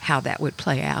know how that would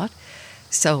play out.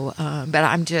 So, but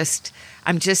I'm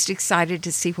just excited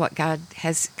to see what God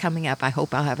has coming up. I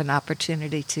hope I'll have an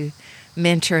opportunity to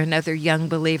mentor another young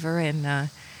believer.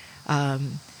 And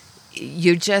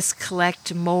you just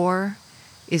collect more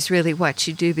is really what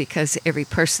you do, because every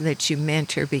person that you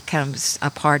mentor becomes a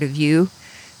part of you.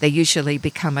 They usually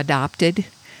become adopted.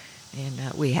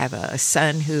 And we have a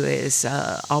son who is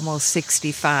almost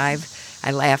 65.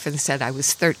 I laugh and said I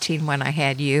was 13 when I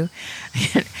had you.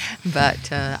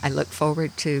 But I look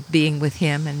forward to being with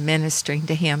him and ministering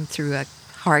to him through a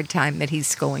hard time that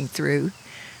he's going through.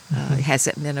 He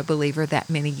hasn't been a believer that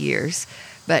many years.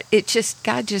 But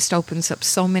God just opens up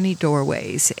so many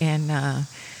doorways. And I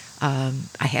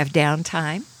have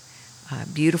downtime. A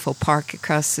beautiful park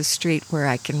across the street where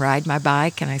I can ride my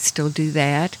bike, and I still do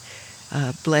that.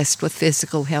 Blessed with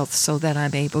physical health so that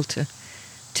I'm able to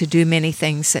to do many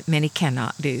things that many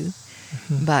cannot do.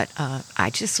 But I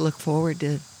just look forward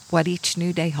to what each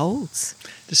new day holds.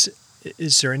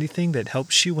 Is there anything that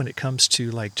helps you when it comes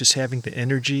to like just having the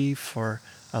energy for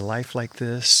a life like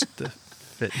this, the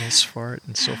fitness for it,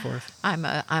 and so forth? I'm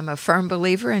a firm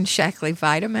believer in Shaklee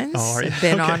vitamins. Oh, are you? I've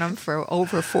been Okay. on them for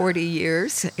over 40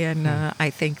 years, and I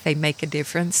think they make a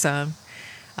difference.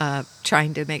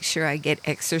 Trying to make sure I get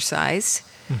exercise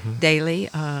daily,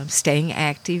 staying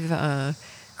active,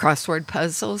 crossword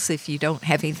puzzles if you don't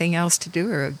have anything else to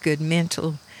do, or a good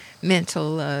mental,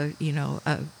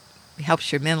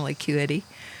 helps your mental acuity.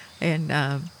 And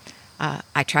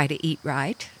I try to eat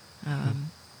right.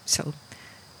 So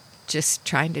just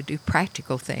trying to do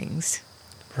practical things.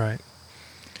 Right.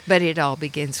 But it all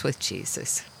begins with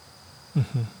Jesus.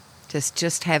 Mm-hmm.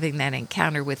 Just having that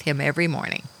encounter with him every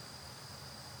morning.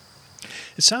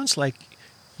 It sounds like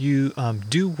you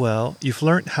do well. You've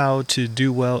learned how to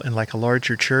do well in like a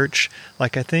larger church.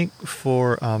 Like I think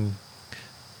for the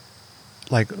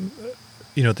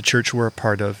church we're a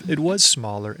part of, it was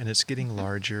smaller and it's getting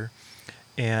larger.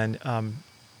 And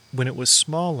when it was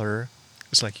smaller,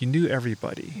 it's like you knew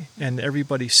everybody and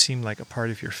everybody seemed like a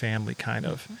part of your family kind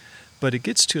of. But it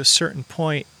gets to a certain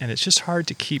point and it's just hard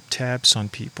to keep tabs on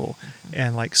people.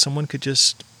 And like someone could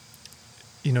just,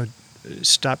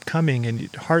 stop coming and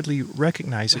you'd hardly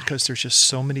recognize it because there's just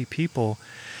so many people.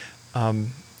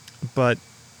 And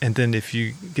then if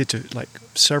you get to like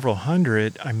several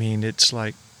hundred, I mean, it's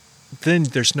like, then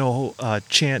there's no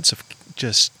chance of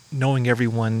just knowing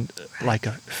everyone like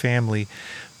a family,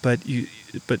 but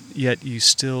yet you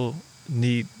still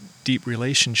need deep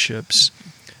relationships.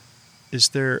 Is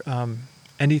there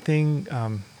anything?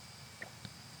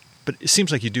 But it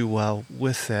seems like you do well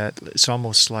with that. It's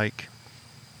almost like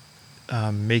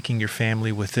making your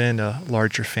family within a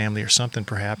larger family or something.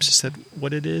 Perhaps is that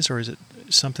what it is, or is it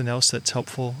something else that's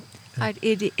helpful? My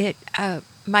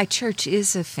church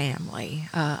is a family.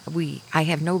 I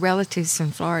have no relatives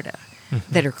in Florida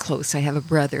that are close. I have a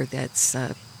brother that's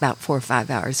about 4 or 5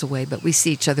 hours away, but we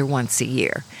see each other once a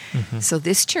year. So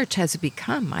this church has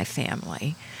become my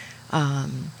family.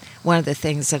 One of the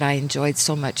things that I enjoyed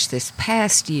so much this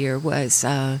past year was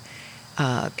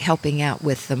helping out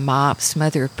with the MOPS,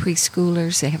 Mother of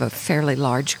Preschoolers. They have a fairly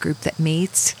large group that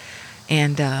meets,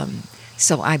 and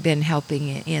so I've been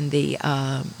helping in the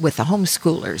with the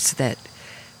homeschoolers that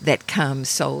come,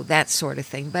 so that sort of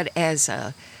thing. But as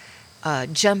a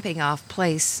jumping off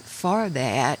place for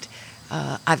that,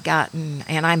 I've gotten,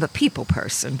 and I'm a people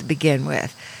person to begin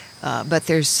with, but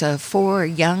there's 4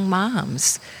 young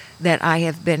moms that I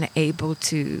have been able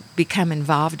to become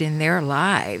involved in their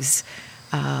lives.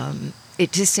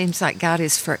 It just seems like God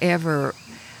is forever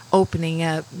opening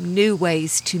up new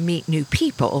ways to meet new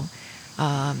people,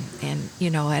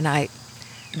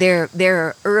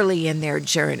 they're early in their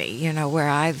journey, where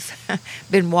I've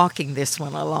been walking this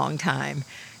one a long time.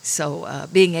 So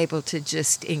being able to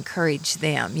just encourage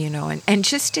them, and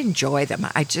just enjoy them.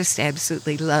 I just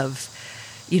absolutely love,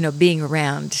 being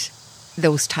around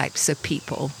those types of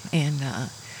people. And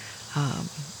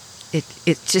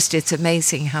it's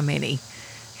amazing how many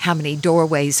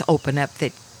doorways open up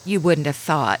that you wouldn't have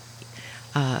thought.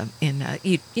 And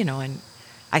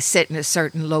I sit in a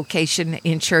certain location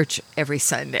in church every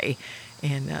Sunday,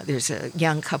 and there's a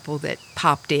young couple that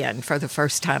popped in for the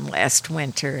first time last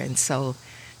winter, and so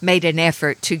made an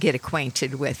effort to get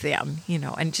acquainted with them,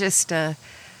 and just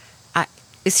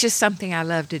it's just something I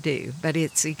love to do. But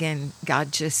it's, again,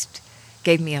 God just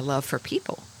gave me a love for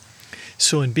people.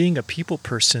 So in being a people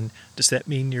person, does that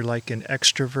mean you're like an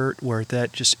extrovert where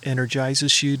that just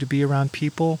energizes you to be around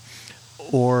people,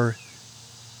 or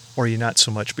you not so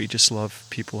much, but you just love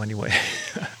people anyway?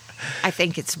 I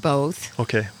think it's both.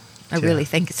 Okay. I really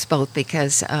think it's both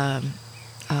because I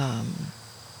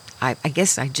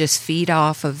guess I just feed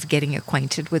off of getting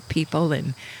acquainted with people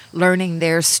and learning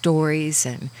their stories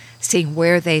and seeing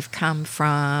where they've come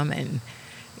from. And,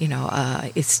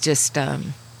 it's just,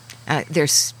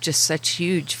 there's just such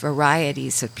huge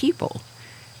varieties of people.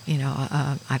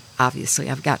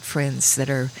 I've got friends that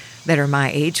are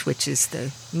my age, which is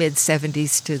the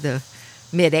mid-70s to the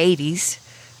mid-80s.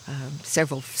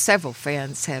 Several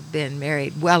friends have been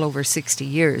married well over 60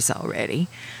 years already,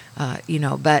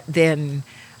 but then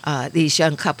these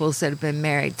young couples that have been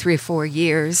married 3 or 4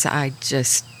 years, I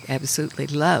just absolutely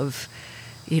love,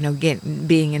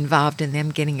 being involved in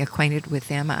them, getting acquainted with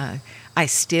them. I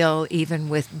still, even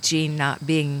with Jean not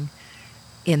being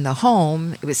in the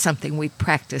home, it was something we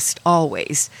practiced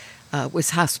always, was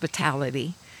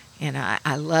hospitality. And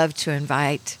I love to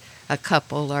invite a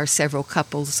couple or several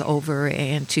couples over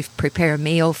and to prepare a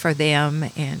meal for them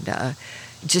and,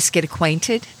 just get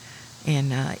acquainted.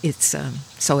 And it's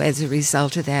so as a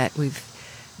result of that, we've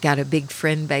got a big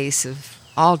friend base of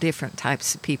all different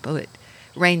types of people. It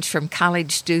range from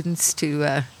college students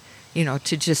to,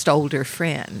 to just older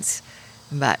friends.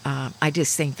 But I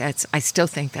still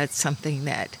think that's something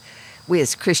that we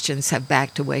as Christians have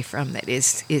backed away from, that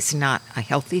is not a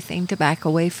healthy thing to back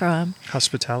away from.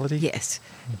 Hospitality? Yes,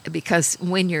 because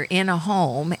when you're in a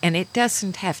home, and it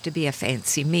doesn't have to be a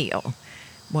fancy meal.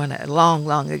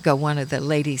 Long ago, one of the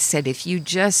ladies said, if you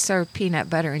just serve peanut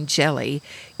butter and jelly,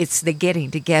 it's the getting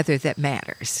together that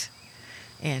matters.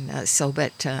 And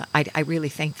I really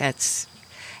think that's,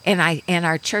 and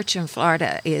our church in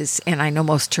Florida is, and I know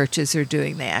most churches are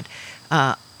doing that,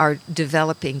 are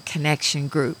developing connection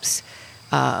groups.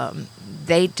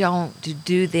 They don't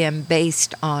do them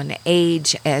based on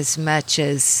age as much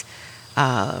as,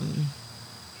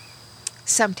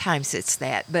 sometimes it's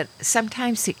that, but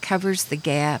sometimes it covers the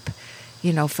gap,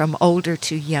 from older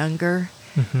to younger.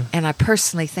 Mm-hmm. And I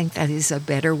personally think that is a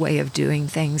better way of doing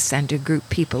things than to group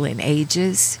people in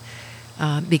ages,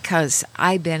 because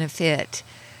I benefit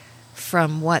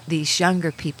from what these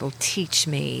younger people teach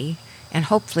me, and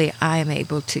hopefully I am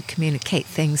able to communicate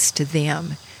things to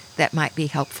them that might be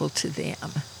helpful to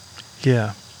them.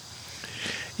 Yeah.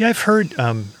 Yeah, I've heard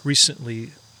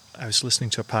recently, I was listening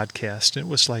to a podcast, and it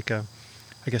was like a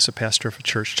pastor of a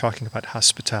church talking about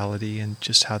hospitality and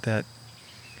just how that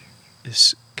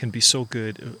can be so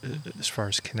good as far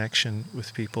as connection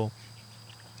with people.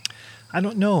 I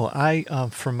don't know.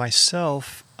 For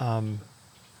myself,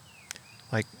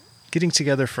 like getting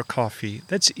together for coffee,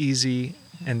 that's easy,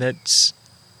 and that's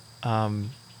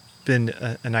been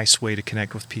a nice way to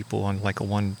connect with people on like a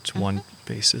one-to-one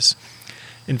basis.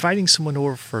 Inviting someone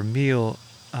over for a meal,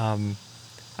 I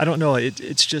don't know.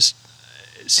 It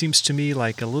seems to me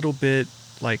like a little bit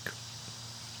like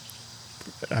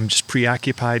I'm just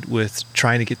preoccupied with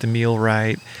trying to get the meal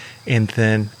right, and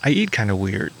then I eat kind of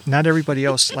weird. Not everybody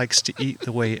else likes to eat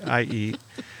the way I eat,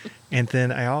 and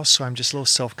then I'm just a little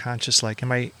self-conscious. Like,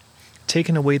 am I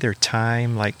taking away their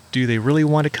time? Like, do they really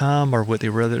want to come, or would they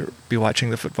rather be watching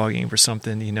the football game or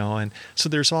something? And so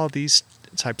there's all these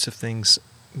types of things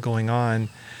going on.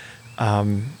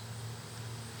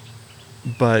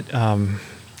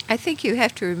 I think you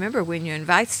have to remember, when you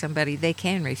invite somebody, they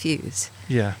can refuse.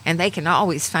 Yeah. And they can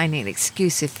always find an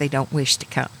excuse if they don't wish to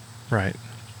come. Right.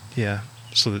 Yeah.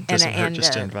 So it doesn't hurt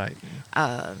just to invite.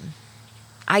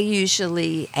 I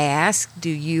usually ask, do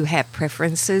you have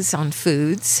preferences on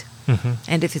foods? Mm-hmm.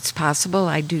 And if it's possible,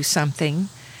 I do something.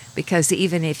 Because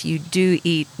even if you do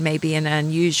eat maybe in an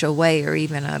unusual way, or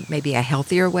even maybe a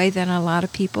healthier way than a lot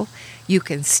of people, you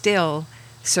can still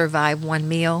survive one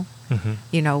meal.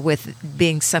 Mm-hmm. With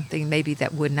being something maybe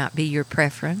that would not be your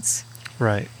preference.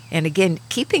 Right. And again,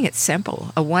 keeping it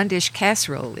simple. A one-dish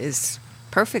casserole is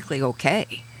perfectly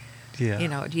okay.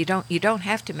 Yeah. You don't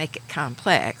have to make it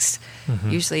complex.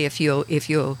 Mm-hmm. Usually, if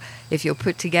you'll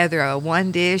put together a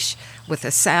one dish with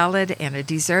a salad and a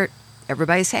dessert,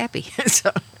 everybody's happy.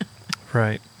 So.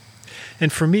 Right.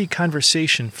 And for me,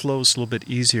 conversation flows a little bit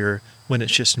easier when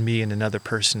it's just me and another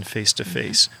person face to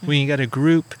face. When you got a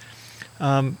group,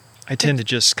 I tend to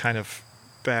just kind of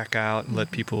back out and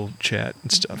let people chat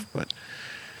and stuff. But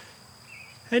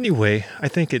anyway, I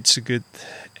think it's a good,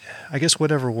 I guess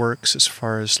whatever works as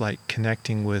far as like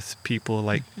connecting with people,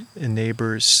 like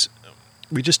neighbors.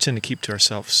 We just tend to keep to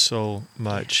ourselves so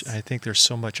much. Yes. I think there's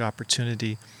so much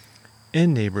opportunity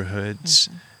in neighborhoods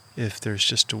if there's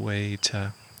just a way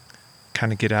to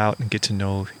kind of get out and get to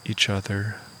know each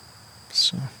other.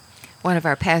 So, one of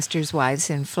our pastors' wives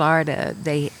in Florida,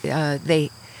 they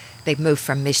moved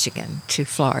from Michigan to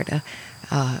Florida,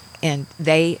 and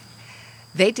they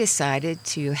decided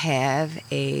to have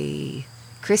a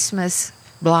Christmas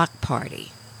block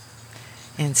party,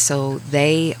 and so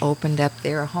they opened up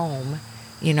their home,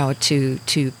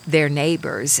 to their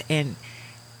neighbors, and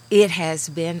it has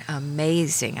been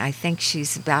amazing. I think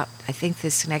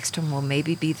this next one will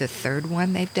maybe be the third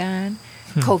one they've done.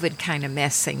 COVID kind of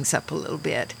messed things up a little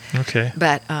bit. Okay.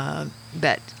 But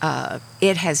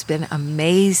it has been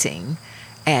amazing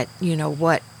at,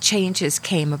 what changes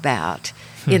came about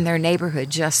in their neighborhood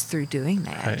just through doing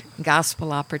that. Right.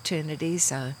 Gospel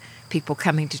opportunities, people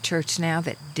coming to church now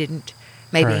that didn't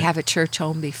maybe have a church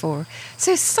home before.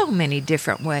 So there's so many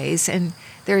different ways, and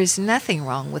there is nothing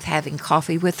wrong with having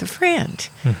coffee with a friend.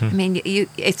 Mm-hmm. I mean,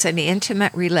 it's an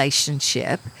intimate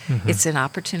relationship. Mm-hmm. It's an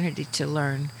opportunity to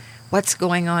learn what's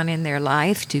going on in their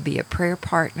life, to be a prayer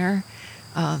partner.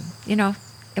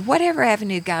 Whatever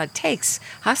avenue God takes,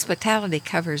 hospitality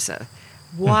covers a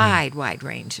wide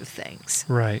range of things.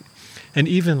 Right. And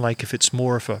even like if it's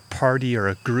more of a party or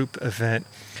a group event,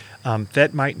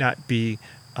 that might not be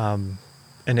an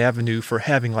avenue for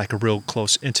having like a real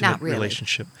close, intimate Not really.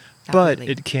 relationship. Not But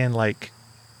really. it can like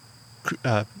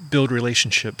build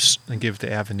relationships and give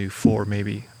the avenue for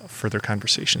maybe further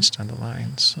conversations down the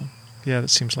line. So, yeah, that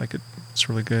seems like it's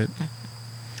really good.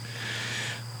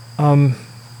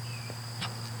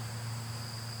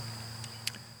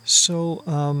 So,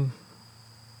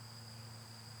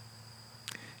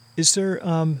 is there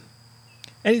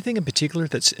anything in particular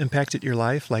that's impacted your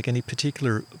life, like any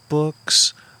particular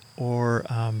books or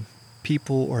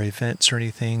people or events or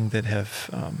anything that have,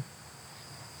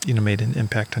 made an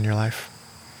impact on your life?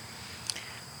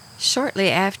 Shortly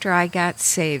after I got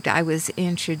saved, I was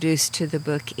introduced to the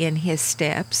book In His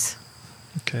Steps,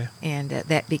 Okay. and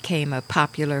that became a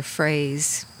popular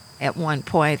phrase. At one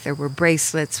point, there were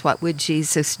bracelets, what would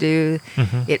Jesus do?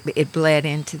 Mhm. It bled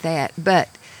into that. But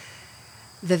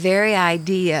the very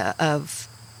idea of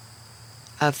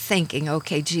thinking,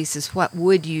 okay, Jesus, what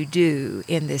would you do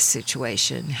in this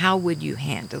situation? How would you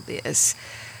handle this?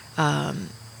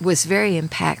 Was very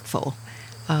impactful.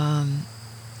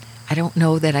 I don't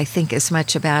know that I think as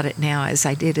much about it now as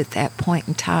I did at that point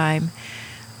in time,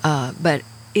 but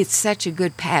it's such a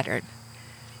good pattern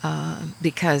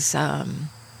because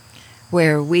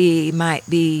where we might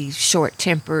be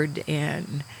short-tempered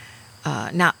and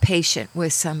not patient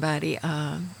with somebody,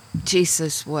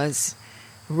 Jesus was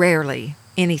rarely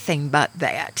anything but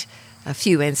that. A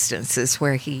few instances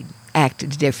where he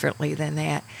acted differently than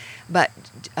that. But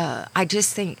I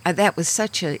just think it was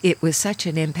such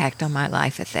an impact on my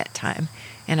life at that time,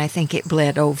 and I think it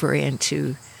bled over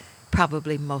into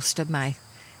probably most of my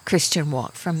Christian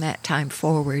walk from that time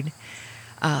forward.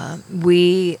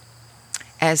 We,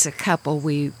 as a couple,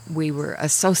 we were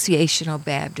Associational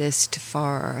Baptist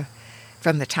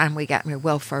from the time we got married.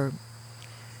 Well, for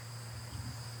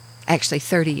actually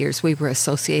 30 years, we were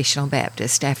Associational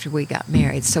Baptist after we got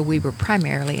married. So we were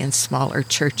primarily in smaller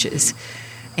churches.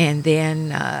 And then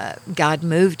God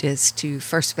moved us to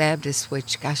First Baptist,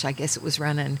 which, gosh, I guess it was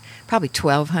running probably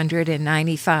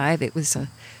 1,295. It was a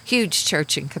huge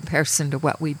church in comparison to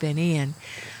what we've been in.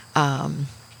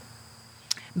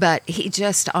 But he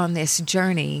just, on this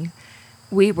journey,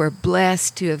 we were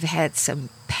blessed to have had some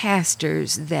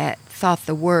pastors that thought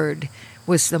the Word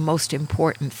was the most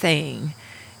important thing.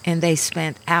 And they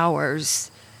spent hours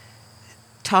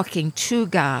talking to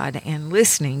God and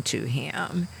listening to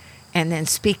Him, and then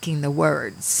speaking the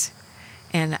words.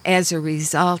 And as a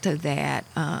result of that,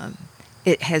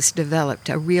 it has developed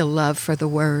a real love for the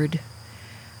Word.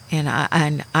 And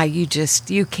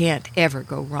you can't ever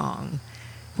go wrong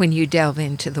when you delve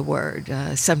into the Word.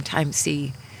 Sometimes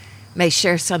He may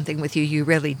share something with you you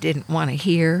really didn't want to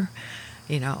hear,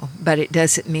 but it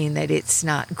doesn't mean that it's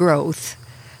not growth.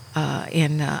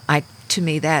 To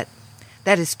me, that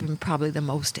has been probably the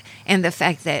most, and the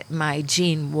fact that my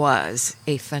Gene was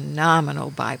a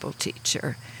phenomenal Bible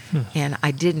teacher, and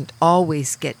I didn't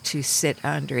always get to sit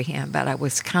under him, but I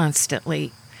was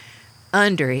constantly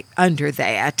under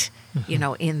that,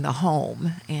 in the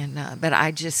home, and but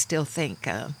I just still think,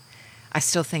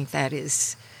 that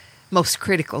is most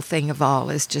critical thing of all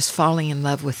is just falling in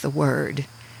love with the Word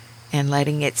and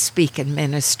letting it speak and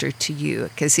minister to you,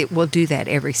 because it will do that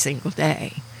every single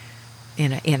day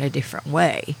in a different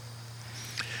way.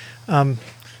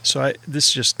 So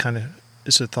this just kind of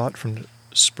is a thought from the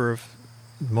spur of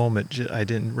the moment. I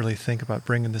didn't really think about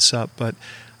bringing this up, but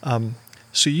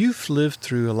so you've lived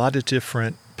through a lot of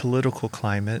different political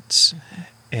climates,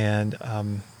 and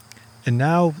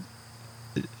now,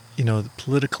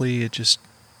 politically it just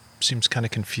seems kind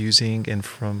of confusing, and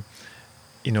from,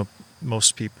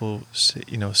 most people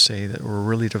say that we're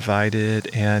really divided,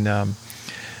 and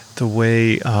the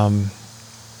way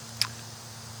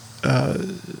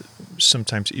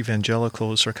sometimes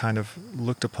evangelicals are kind of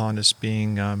looked upon as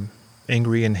being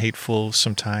angry and hateful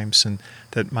sometimes, and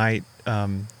that might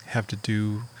have to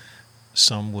do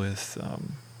some with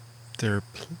their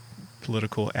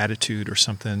political attitude or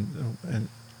something. And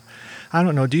I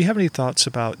don't know. Do you have any thoughts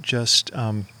about just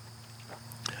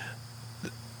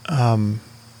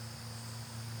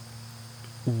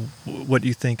what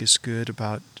you think is good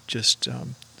about just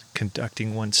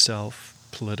conducting oneself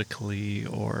politically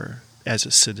or as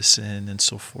a citizen and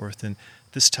so forth, and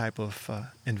this type of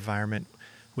environment,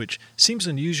 which seems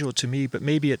unusual to me, but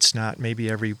maybe it's not. Maybe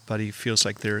everybody feels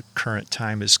like their current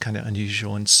time is kind of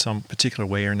unusual in some particular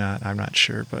way or not. I'm not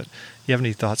sure, but you have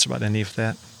any thoughts about any of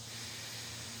that?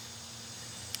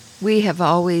 We have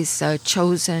always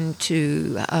chosen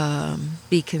to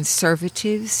be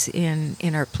conservatives in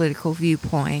our political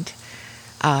viewpoint.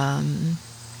 Um,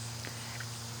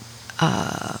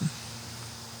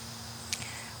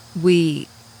 we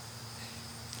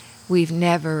we've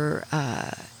never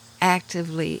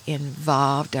actively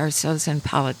involved ourselves in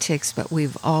politics, but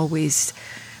we've always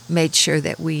made sure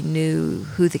that we knew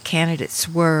who the candidates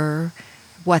were,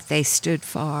 what they stood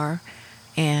for,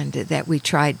 and that we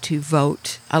tried to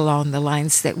vote along the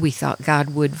lines that we thought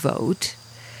God would vote.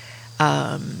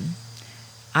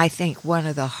 I think one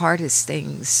of the hardest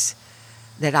things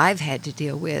that I've had to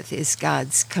deal with is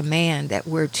God's command that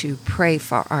we're to pray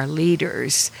for our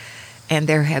leaders. And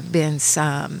there have been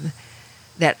some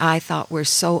that I thought were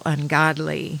so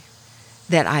ungodly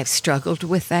that I've struggled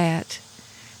with that.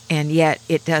 And yet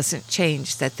it doesn't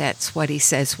change that that's what he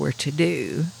says we're to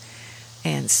do.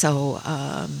 And so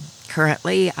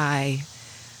currently I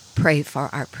pray for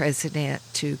our president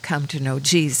to come to know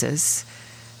Jesus,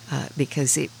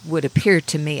 because it would appear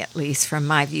to me, at least from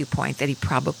my viewpoint, that he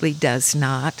probably does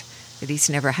not, that he's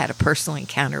never had a personal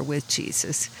encounter with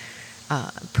Jesus.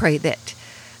 Pray that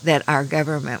our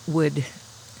government would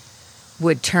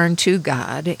turn to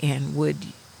God and would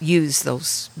use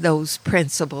those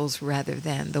principles rather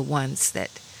than the ones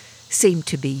that seem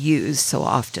to be used so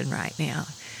often right now.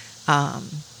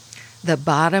 The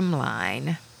bottom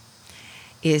line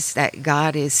is that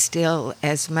God is still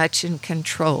as much in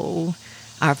control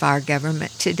of our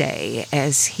government today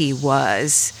as he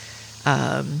was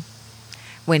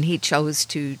when he chose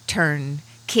to turn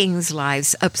kings'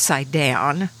 lives upside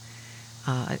down.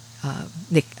 I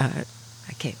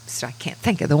can't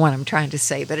think of the one I'm trying to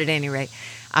say, but at any rate,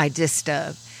 but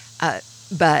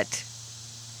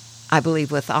I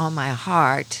believe with all my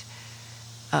heart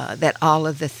that all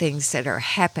of the things that are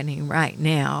happening right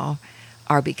now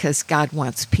are because God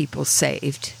wants people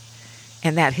saved.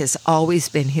 And that has always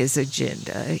been his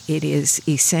agenda. It is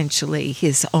essentially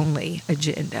his only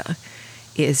agenda,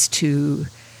 is to,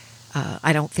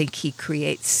 I don't think he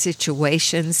creates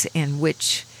situations in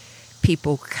which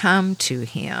people come to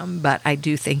him, but I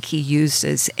do think he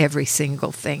uses every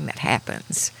single thing that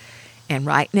happens. And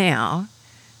right now,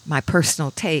 my personal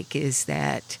take is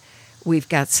that we've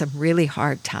got some really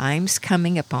hard times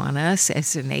coming upon us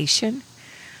as a nation.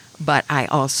 But I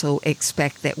also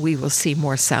expect that we will see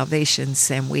more salvations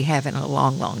than we have in a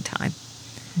long, long time.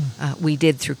 We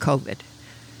did through COVID.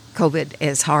 COVID,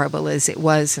 as horrible as it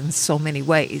was in so many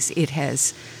ways, it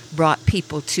has brought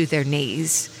people to their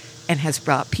knees and has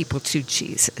brought people to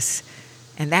Jesus.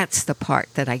 And that's the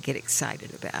part that I get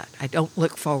excited about. I don't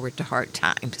look forward to hard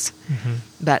times,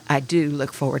 but I do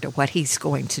look forward to what he's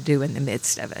going to do in the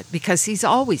midst of it, because he's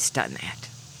always done that.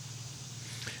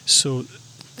 So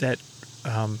that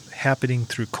happening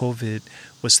through COVID,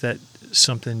 was that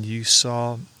something you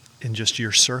saw in just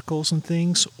your circles and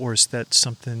things, or is that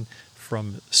something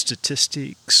from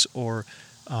statistics, or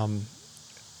how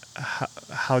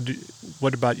did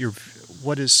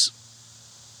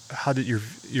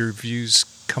your views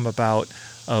come about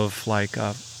of like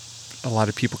a lot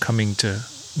of people coming to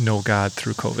know God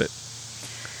through COVID?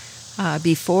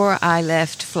 Before I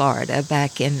left Florida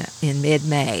back in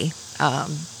mid-May,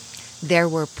 there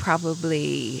were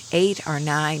probably 8 or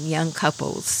 9 young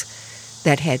couples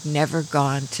that had never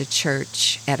gone to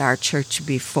church at our church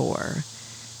before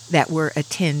that were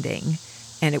attending,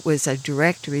 and it was a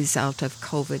direct result of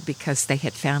COVID because they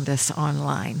had found us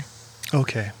online.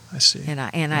 Okay, I see. And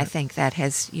I think that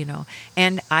has,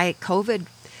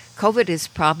 COVID has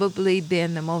probably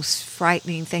been the most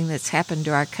frightening thing that's happened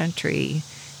to our country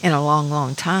in a long,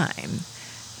 long time.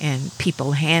 And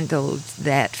people handled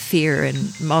that fear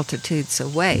in multitudes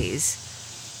of ways,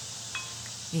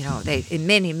 in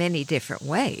many, many different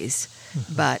ways.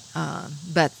 But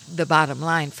the bottom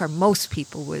line for most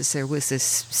people was there was this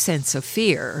sense of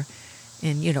fear.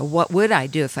 And, what would I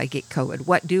do if I get COVID?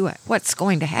 What's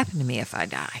going to happen to me if I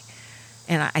die?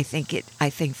 And I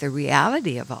think the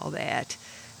reality of all that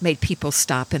made people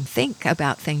stop and think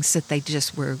about things that they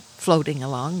just were floating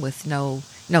along with no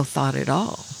thought at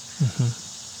all. Mm-hmm.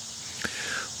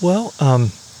 Well,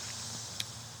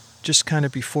 just kind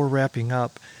of before wrapping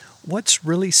up, what's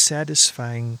really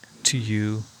satisfying to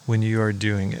you when you are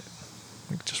doing it?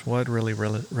 Like, just what really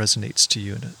resonates to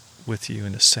you with you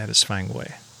in a satisfying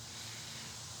way?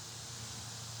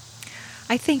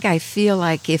 I think I feel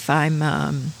like if I'm,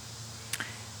 and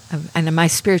my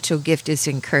spiritual gift is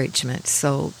encouragement,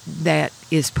 so that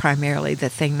is primarily the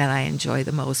thing that I enjoy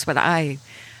the most. But I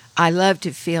love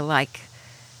to feel like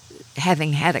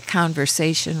having had a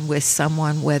conversation with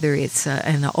someone, whether it's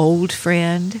an old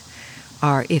friend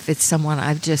or if it's someone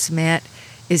I've just met,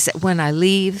 is that when I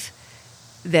leave,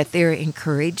 that they're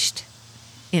encouraged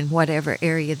in whatever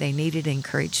area they needed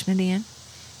encouragement in.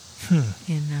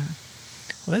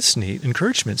 Well, that's neat.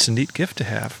 Encouragement's a neat gift to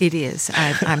have. It is.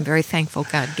 I'm very thankful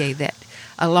God gave that,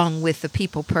 along with the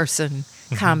people-person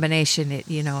combination.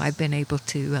 I've been able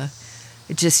to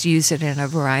just use it in a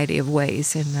variety of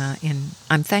ways, and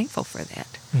I'm thankful for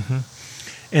that. Mm-hmm.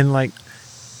 And like,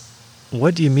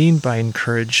 what do you mean by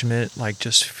encouragement? Like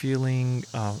just feeling,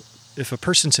 if a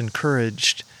person's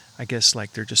encouraged, I guess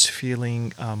like they're just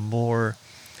feeling more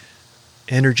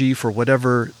energy for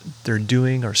whatever they're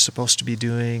doing or supposed to be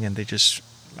doing, and they just,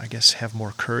 I guess, have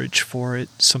more courage for it,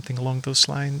 something along those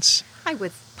lines? I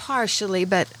would partially,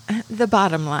 but the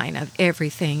bottom line of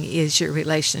everything is your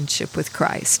relationship with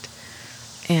Christ.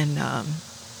 And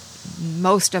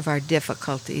most of our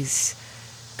difficulties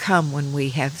come when we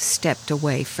have stepped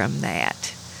away from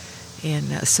that.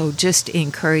 And so just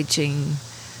encouraging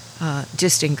them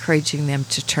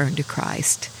to turn to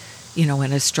Christ, in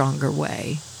a stronger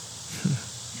way.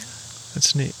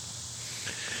 That's neat.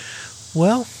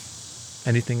 Well,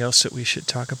 anything else that we should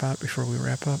talk about before we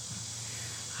wrap up?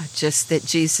 Just that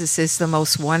Jesus is the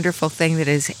most wonderful thing that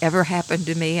has ever happened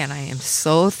to me, and I am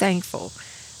so thankful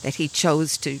that he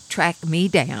chose to track me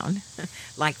down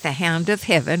like the hound of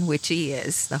heaven, which he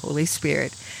is, the Holy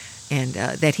Spirit, and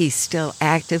that he's still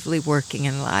actively working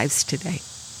in lives today.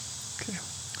 Okay.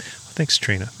 Well, thanks,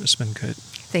 Trina. It's been good.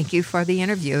 Thank you for the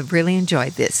interview. I've really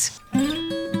enjoyed this.